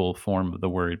verbal form of the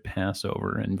word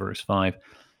Passover in verse 5.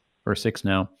 Verse 6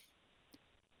 now.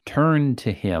 Turn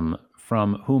to him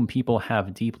from whom people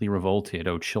have deeply revolted,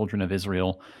 O children of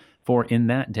Israel, for in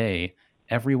that day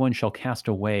everyone shall cast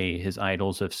away his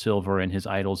idols of silver and his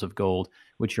idols of gold,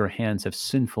 which your hands have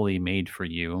sinfully made for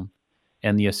you.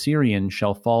 And the Assyrian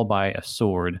shall fall by a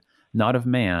sword, not of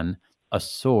man, a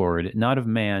sword, not of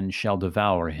man shall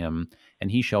devour him,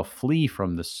 and he shall flee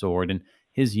from the sword, and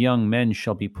his young men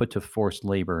shall be put to forced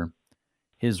labor.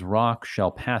 His rock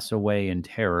shall pass away in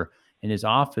terror, and his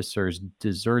officers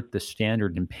desert the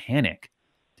standard in panic,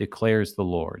 declares the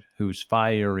Lord, whose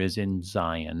fire is in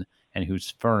Zion and whose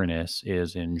furnace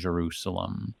is in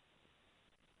Jerusalem.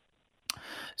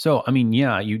 So,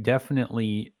 you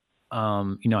definitely,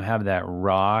 have that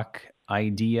rock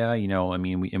idea,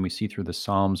 we see through the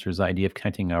Psalms, there's the idea of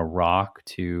connecting a rock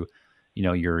to,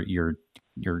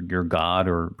 your God,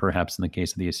 or perhaps in the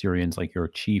case of the Assyrians, like your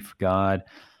chief God.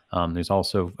 There's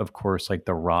also, of course, like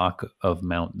the rock of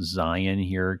Mount Zion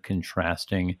here,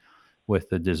 contrasting with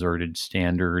the deserted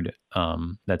standard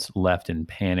that's left in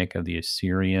panic of the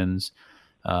Assyrians.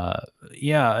 But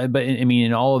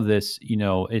in all of this,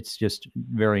 it's just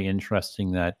very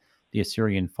interesting that the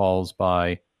Assyrian falls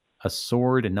by a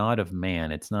sword and not of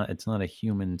man. It's not a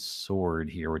human sword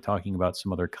here. We're talking about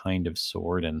some other kind of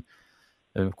sword. And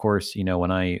of course,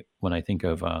 when I think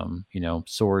of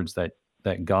swords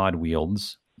that God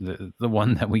wields, the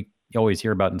one that we always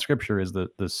hear about in Scripture is the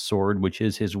sword, which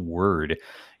is His word.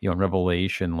 In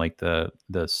Revelation, like the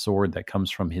sword that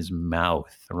comes from His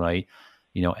mouth, right?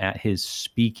 At His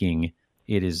speaking,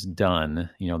 it is done.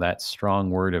 That strong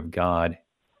word of God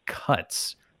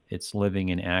cuts. It's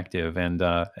living and active, and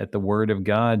at the word of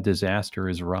God, disaster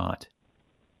is wrought.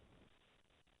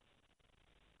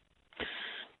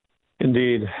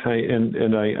 Indeed,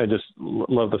 I just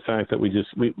love the fact that we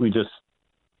just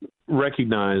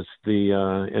recognize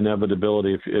the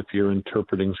inevitability, if you're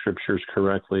interpreting scriptures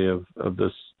correctly, of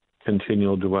this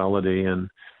continual duality. And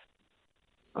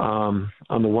on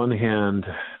the one hand,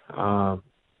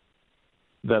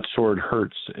 that sword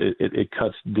hurts. It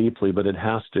cuts deeply, but it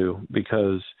has to,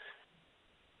 because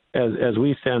as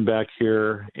we stand back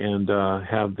here and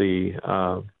have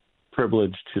the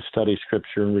privilege to study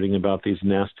scripture and reading about these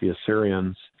nasty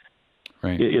Assyrians,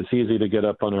 right, it's easy to get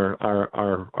up on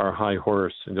our high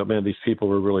horse and go, man, these people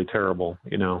were really terrible,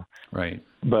 Right.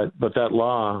 But that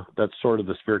law, that sword of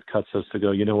the Spirit, cuts us to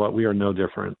go, you know what? We are no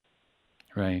different.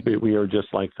 Right. We are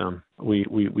just like them.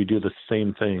 We do the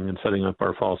same thing in setting up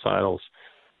our false idols.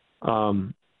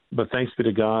 But thanks be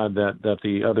to God that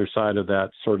the other side of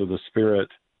that sword of the Spirit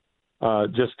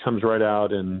just comes right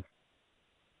out and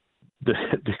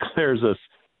declares this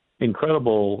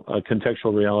incredible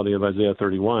contextual reality of Isaiah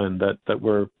 31, that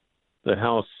we're the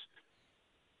house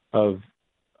of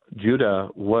Judah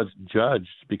was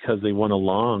judged because they went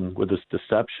along with this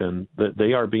deception, that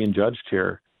they are being judged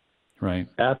here. Right.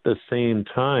 At the same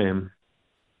time,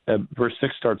 verse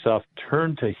 6 starts off,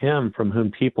 turn to him from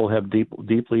whom people have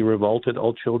deeply revolted,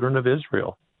 all children of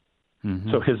Israel.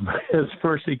 Mm-hmm. So his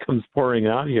mercy comes pouring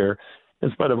out here. In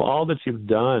spite of all that you've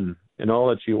done and all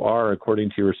that you are according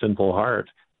to your sinful heart,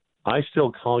 I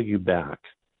still call you back.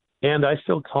 And I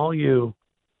still call you,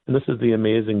 and this is the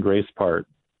amazing grace part,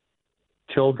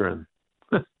 children.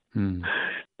 And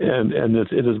it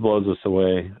just blows us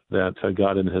away that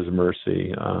God in his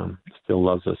mercy still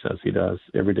loves us as he does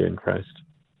every day in Christ.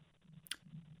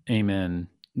 Amen.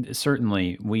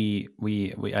 Certainly,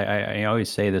 I always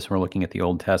say this when we're looking at the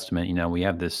Old Testament. We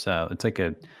have this. It's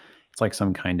like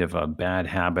some kind of a bad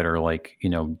habit or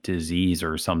disease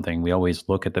or something. We always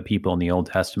look at the people in the Old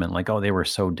Testament like, oh, they were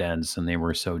so dense and they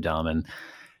were so dumb. And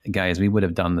guys, we would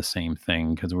have done the same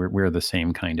thing because we're the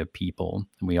same kind of people.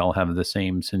 We all have the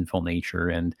same sinful nature,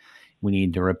 and we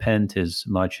need to repent as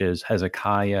much as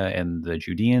Hezekiah and the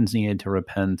Judeans needed to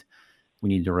repent. We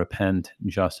need to repent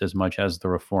just as much as the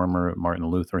reformer Martin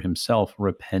Luther himself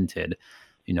repented.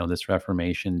 This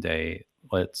Reformation Day,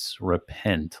 let's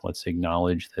repent. Let's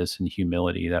acknowledge this in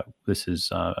humility, that this is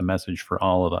a message for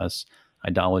all of us.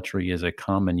 Idolatry is a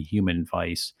common human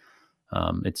vice.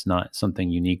 It's not something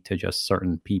unique to just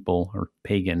certain people or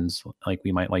pagans like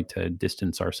we might like to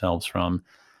distance ourselves from.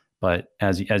 But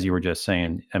as you were just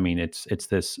saying, I mean, it's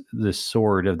this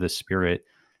sword of the Spirit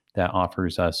that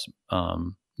offers us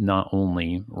not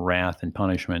only wrath and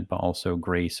punishment, but also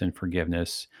grace and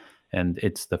forgiveness. And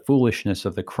it's the foolishness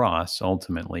of the cross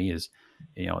ultimately is,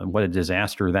 and what a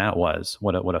disaster that was,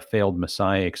 what a failed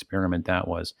Messiah experiment that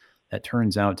was. That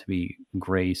turns out to be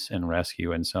grace and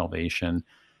rescue and salvation,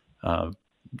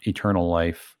 eternal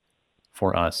life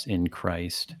for us in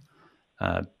Christ.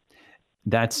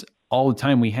 That's all the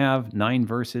time we have, 9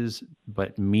 verses,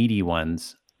 but meaty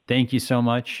ones. Thank you so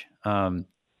much.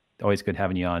 Always good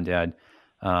having you on, Dad,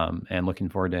 and looking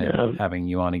forward to having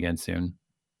you on again soon.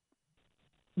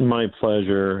 My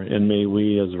pleasure. And may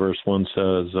we, as verse 1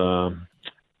 says,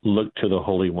 look to the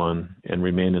Holy One and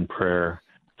remain in prayer.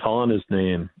 Call on his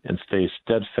name and stay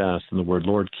steadfast in the word.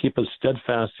 Lord, keep us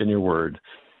steadfast in your word.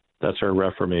 That's our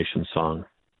Reformation song.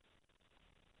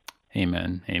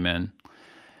 Amen. Amen.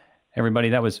 Everybody,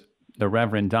 that was the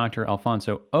Reverend Dr.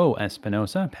 Alfonso O.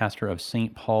 Espinosa, pastor of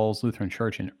St. Paul's Lutheran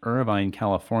Church in Irvine,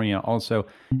 California. Also,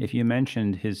 if you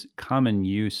mentioned his common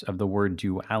use of the word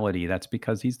duality, that's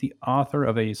because he's the author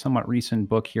of a somewhat recent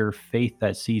book here, Faith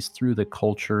That Sees Through the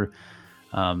Culture,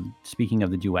 speaking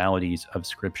of the dualities of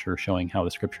Scripture, showing how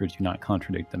the Scriptures do not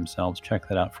contradict themselves. Check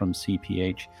that out from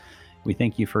CPH. We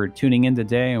thank you for tuning in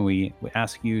today, and we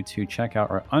ask you to check out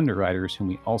our underwriters, whom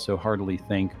we also heartily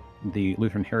thank, the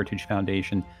Lutheran Heritage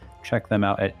Foundation. Check them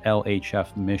out at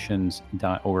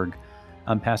lhfmissions.org.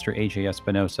 I'm Pastor A.J.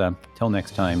 Espinosa. Till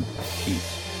next time,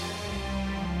 peace.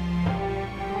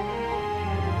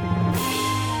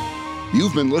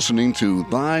 You've been listening to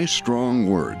Thy Strong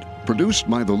Word, produced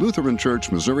by the Lutheran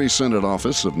Church Missouri Synod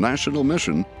Office of National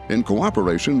Mission in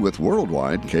cooperation with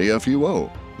Worldwide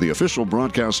KFUO, the official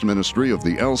broadcast ministry of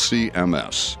the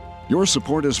LCMS. Your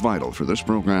support is vital for this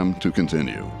program to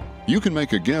continue. You can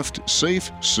make a gift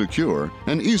safe, secure,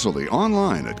 and easily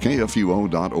online at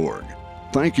kfuo.org.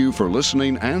 Thank you for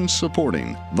listening and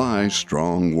supporting Thy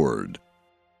Strong Word.